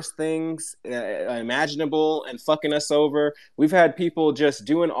the worst things imaginable and fucking us over. We've had people just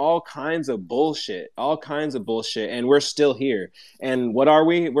doing all kinds of bullshit, and we're still here. And what are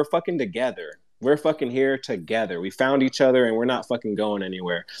we? We're fucking together. We're fucking here together. We found each other and we're not fucking going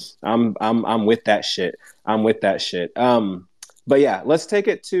anywhere. I'm with that shit. I'm with that shit. But yeah, let's take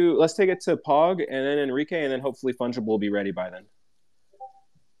it to Pog and then Enrique, and then hopefully Fungible will be ready by then.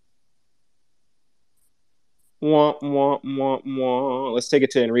 Wah, wah, wah, wah. Let's take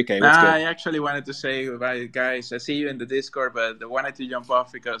it to Enrique. What's good? I actually wanted to say bye, guys. I see you in the Discord, but I wanted to jump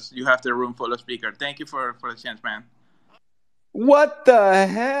off because you have the room full of speaker. Thank you for the chance, man. What the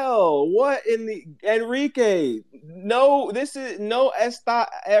hell? What in the Enrique? No, this is no Esta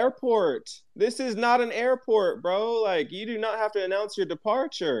airport. This is not an airport, bro. Like, you do not have to announce your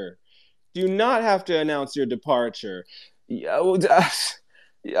departure. Do not have to announce your departure.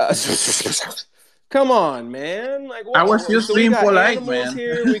 Come on, man. Like, I was just so we being got polite, animals man.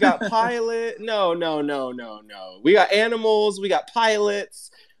 here. We got pilot. No. We got animals. We got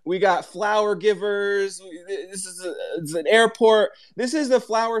pilots. We got flower givers. It's an airport. This is the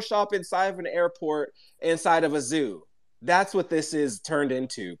flower shop inside of an airport, inside of a zoo. That's what this is turned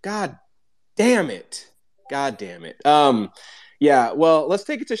into. God damn it. God damn it. Yeah. Well, let's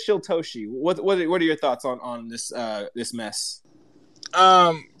take it to Shiltoshi. What are your thoughts on this this mess?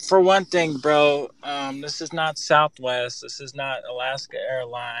 For one thing, bro, this is not Southwest. This is not Alaska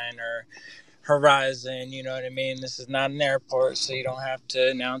Airline or Horizon. You know what I mean? This is not an airport, so you don't have to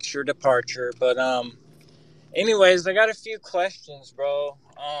announce your departure. But anyways, I got a few questions, bro.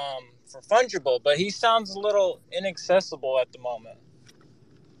 For Fungible, but he sounds a little inaccessible at the moment.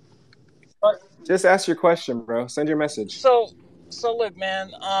 But, just ask your question, bro. Send your message. So look,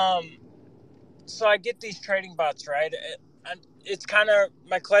 man. So I get these trading bots, right? It's kind of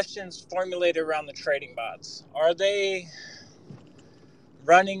my questions formulated around the trading bots. Are they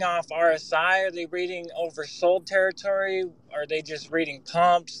running off RSI? Are they reading oversold territory? Are they just reading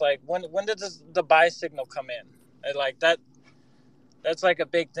pumps? Like when does the buy signal come in? Like that. That's like a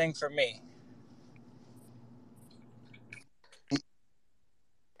big thing for me.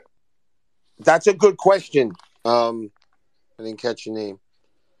 That's a good question. I didn't catch your name.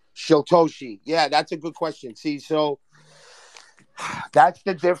 Shiltoshi. Yeah, that's a good question. See, so that's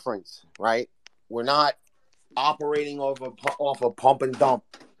the difference, right? We're not operating off a pump and dump,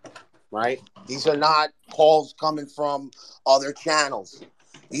 right? These are not calls coming from other channels.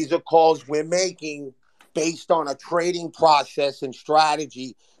 These are calls we're making based on a trading process and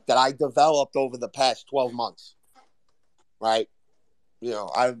strategy that I developed over the past 12 months, right? You know,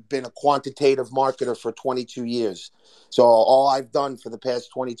 I've been a quantitative marketer for 22 years. So all I've done for the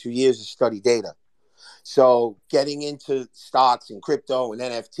past 22 years is study data. So getting into stocks and crypto and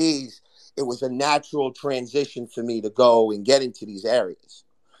NFTs, it was a natural transition for me to go and get into these areas.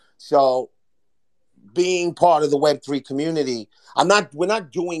 So being part of the Web3 community, we're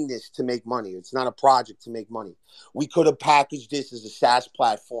not doing this to make money. It's not a project to make money. We could have packaged this as a SaaS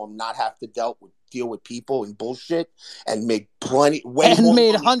platform, not have to deal with people and bullshit, and make made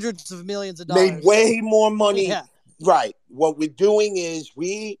money. Hundreds of millions of dollars. Made way more money. Yeah. Right. What we're doing is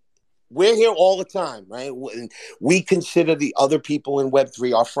we're here all the time, right? We consider the other people in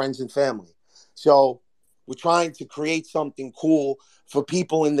Web3 our friends and family. So we're trying to create something cool for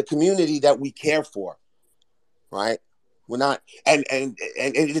people in the community that we care for, right? We're not, and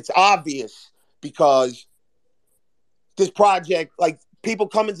it's obvious because this project, like people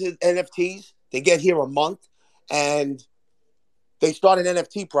come into NFTs, they get here a month and they start an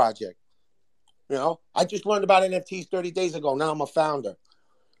NFT project. You know, I just learned about NFTs 30 days ago. Now I'm a founder.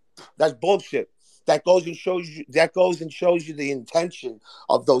 That's bullshit. That goes and shows you the intention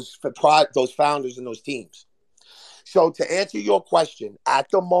of those founders and those teams. So to answer your question, at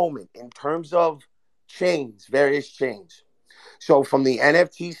the moment, in terms of various chains. So from the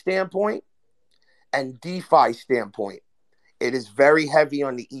NFT standpoint and DeFi standpoint, it is very heavy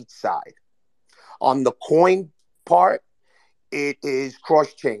on the ETH side. On the coin part, it is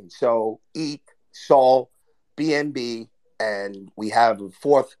cross-chain. So ETH, Sol, BNB, and we have a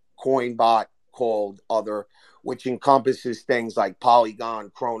fourth coin bot called Other, which encompasses things like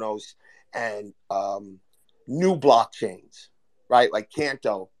Polygon, Chronos, and new blockchains, right? Like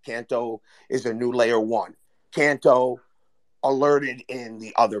Canto. Canto is a new layer one. Canto alerted in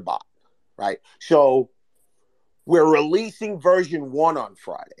the Other bot, right? So we're releasing version 1 on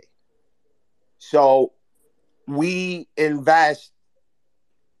Friday. So we invest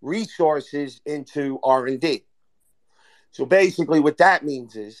resources into R&D. So basically what that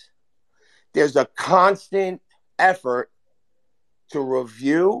means is there's a constant effort to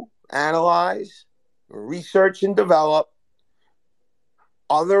review analyze, research, and develop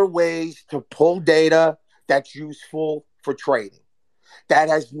other ways to pull data that's useful for trading. That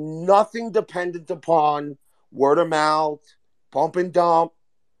has nothing dependent upon word of mouth, pump and dump.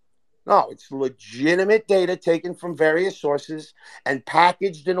 No, it's legitimate data taken from various sources and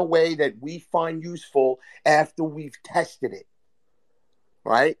packaged in a way that we find useful after we've tested it.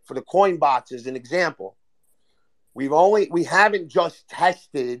 Right? For the coin bots as an example, we haven't just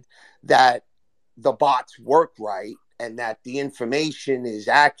tested that the bots work right and that the information is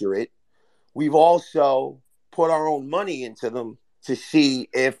accurate. We've also put our own money into them to see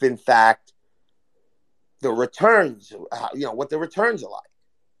if, in fact, the returns, what the returns are like.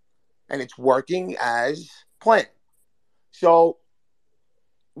 And it's working as planned. So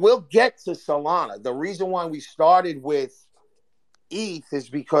we'll get to Solana. The reason why we started with ETH is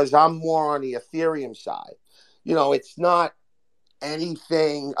because I'm more on the Ethereum side. It's not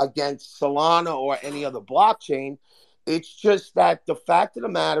anything against Solana or any other blockchain. It's just that the fact of the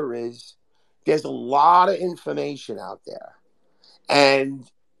matter is there's a lot of information out there. And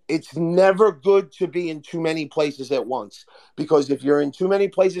it's never good to be in too many places at once, because if you're in too many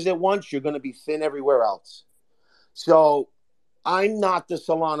places at once, you're going to be thin everywhere else. So I'm not the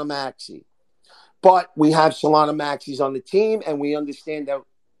Solana maxi, but we have Solana maxis on the team, and we understand that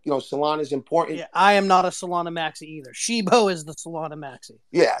Solana is important. Yeah, I am not a Solana maxi either. Shibo is the Solana maxi.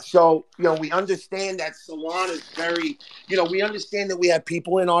 Yeah, so we understand that Solana is very, we understand that we have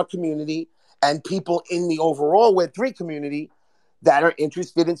people in our community and people in the overall Web3 community that are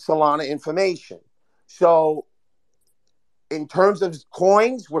interested in Solana information. So in terms of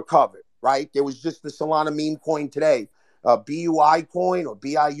coins, we're covered, right? There was just the Solana meme coin today, BUI coin or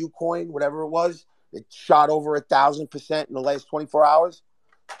BIU coin, whatever it was. It shot over 1,000% in the last 24 hours.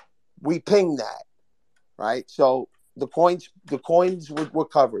 We pinged that, right? So the coins were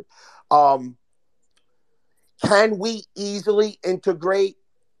covered. Can we easily integrate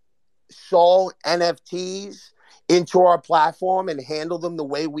Sol NFTs into our platform and handle them the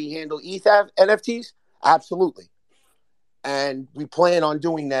way we handle ETH NFTs? Absolutely. And we plan on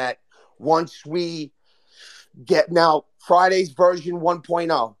doing that once we get now Friday's version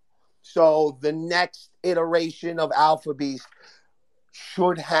 1.0. So the next iteration of Alpha Beast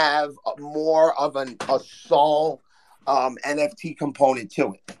should have more of a Sol NFT component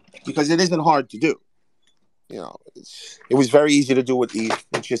to it, because it isn't hard to do. It was very easy to do with ETH.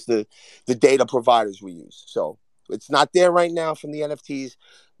 It's just the data providers we use. So it's not there right now from the NFTs,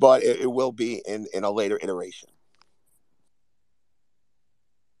 but it will be in a later iteration.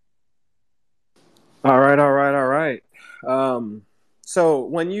 All right. So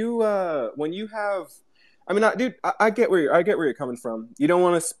when you have, I mean, dude, I get where you're coming from. You don't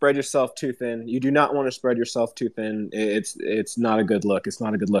want to spread yourself too thin. You do not want to spread yourself too thin. It's not a good look. It's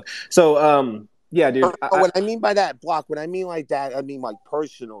not a good look. So yeah, dude. What I mean by that, Block, when I mean like that, I mean like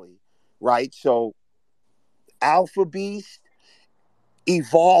personally, right? So Alpha Beast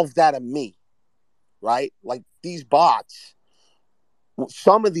evolved out of me, right? Like these bots,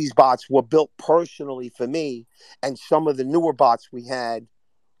 some of these bots were built personally for me, and some of the newer bots we had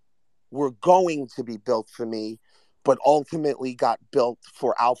were going to be built for me, but ultimately got built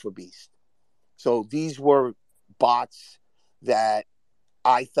for Alpha Beast. So these were bots that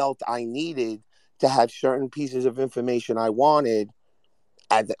I felt I needed to have certain pieces of information I wanted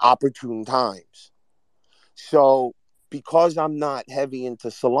at the opportune times. So because I'm not heavy into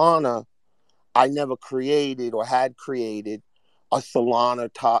Solana, I never created or had created a Solana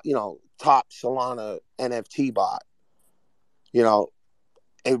top Solana NFT bot.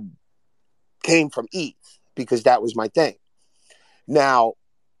 It came from ETH because that was my thing. Now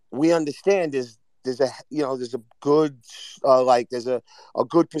we understand there's a good there's a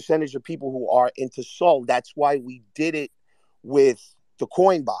good percentage of people who are into Sol. That's why we did it with the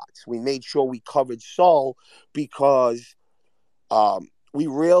coin bots. We made sure we covered Sol because we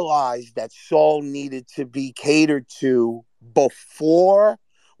realized that Sol needed to be catered to before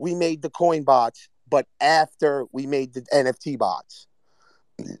we made the coin bots, but after we made the NFT bots,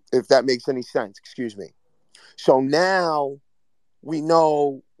 if that makes any sense. Excuse me. So now we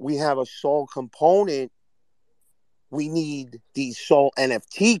know we have a Sol component. We need the Sol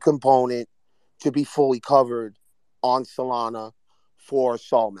NFT component to be fully covered on Solana for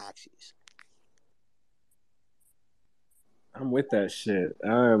Sol Maxis. I'm with that shit.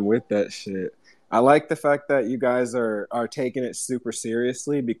 I like the fact that you guys are taking it super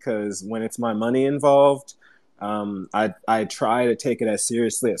seriously, because when it's my money involved, I try to take it as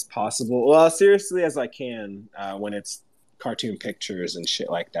seriously as possible. Well, as seriously as I can when it's cartoon pictures and shit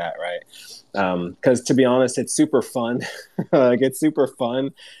like that, right? Because to be honest, it's super fun. Like, it's super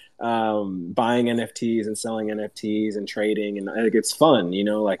fun. buying NFTs and selling NFTs and trading, and like, it's fun, you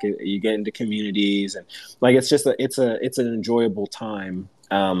know, like you get into communities and like it's just it's an enjoyable time.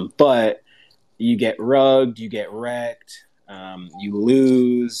 But you get rugged, you get wrecked, you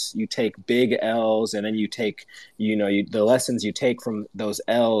lose, you take big L's, and then you take, the lessons you take from those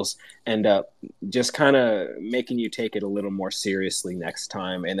L's end up just kind of making you take it a little more seriously next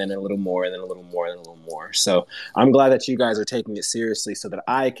time, and then a little more, and then a little more, and then a little more. So I'm glad that you guys are taking it seriously so that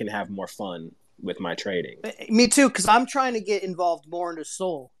I can have more fun with my trading. Me too, because I'm trying to get involved more into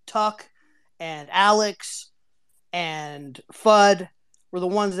Soul. Tuck and Alex and Fudd were the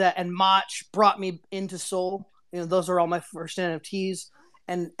ones that, and Mach brought me into Soul. Those are all my first NFTs.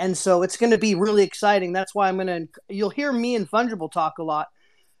 And so it's going to be really exciting. That's why you'll hear me and Fungible talk a lot.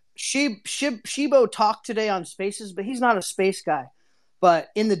 Shibo talked today on Spaces, but he's not a space guy. But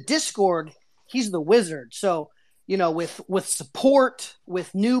in the Discord, he's the wizard. So, with support,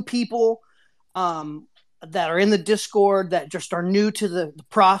 with new people that are in the Discord that just are new to the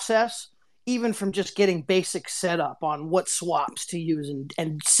process, even from just getting basic setup on what swaps to use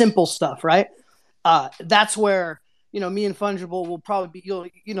and simple stuff, right? That's where, me and Fungible will probably be,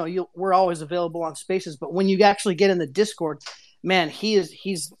 we're always available on Spaces, but when you actually get in the Discord, man, he's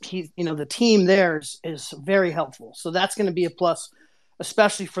the team there is very helpful. So that's going to be a plus,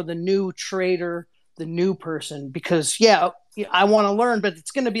 especially for the new trader, the new person, because I want to learn, but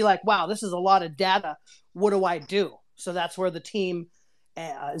it's going to be like, wow, this is a lot of data. What do I do? So that's where the team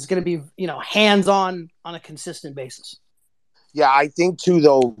is going to be, hands-on on a consistent basis. Yeah, I think too,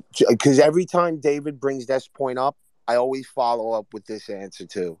 though, because every time David brings this point up, I always follow up with this answer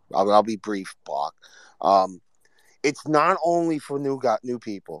too. I'll be brief, Block. It's not only for new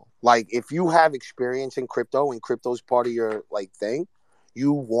people. Like, if you have experience in crypto and crypto's part of your thing,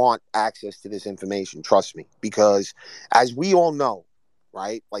 you want access to this information. Trust me, because as we all know,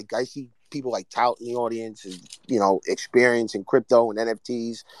 right? Like, I see people like Tout in the audience, and experience in crypto and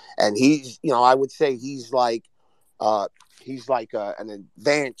NFTs, and he's, I would say he's like an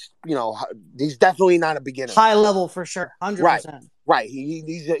advanced, he's definitely not a beginner. High level for sure, 100%. Right.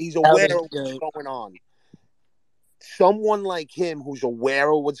 He's aware of what's going on. Someone like him who's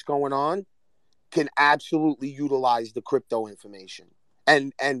aware of what's going on can absolutely utilize the crypto information.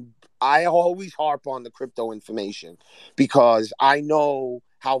 And I always harp on the crypto information because I know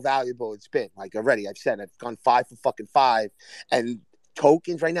how valuable it's been. Like, already, I've said I've gone 5 for fucking 5, and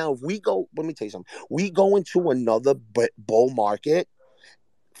tokens right now, if we go, let me tell you something, we go into another bull market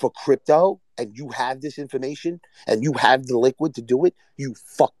for crypto and you have this information and you have the liquid to do it, you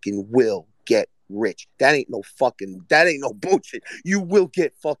fucking will get rich. That ain't no bullshit. You will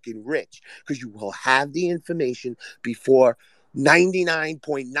get fucking rich because you will have the information before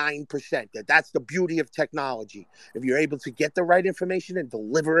 99.9%. That's the beauty of technology. If you're able to get the right information and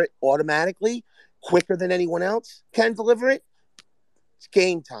deliver it automatically, quicker than anyone else can deliver it, it's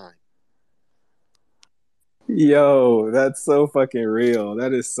game time. Yo, that's so fucking real.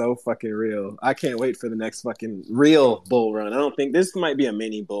 That is so fucking real. I can't wait for the next fucking real bull run. I don't think this might be a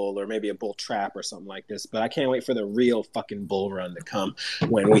mini bull or maybe a bull trap or something like this, but I can't wait for the real fucking bull run to come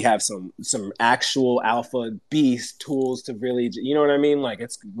when we have some actual alpha beast tools to really, you know what I mean? Like,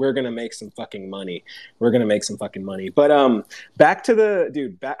 we're gonna make some fucking money. We're gonna make some fucking money. But back to the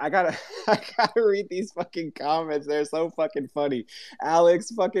dude. I gotta read these fucking comments. They're so fucking funny. Alex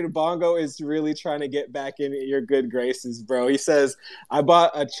fucking Bongo is really trying to get back in your good graces, bro. He says, I bought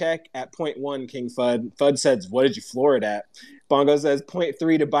a check at 0.1, King Fudd. Fudd says, what did you floor it at? Bongo says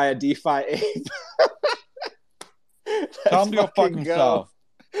 0.3 to buy a DeFi ape. Tell him to go fuck himself.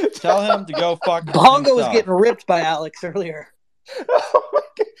 Tell him to go fuck Bongo himself. was getting ripped by Alex earlier. Oh my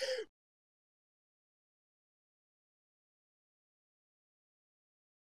God.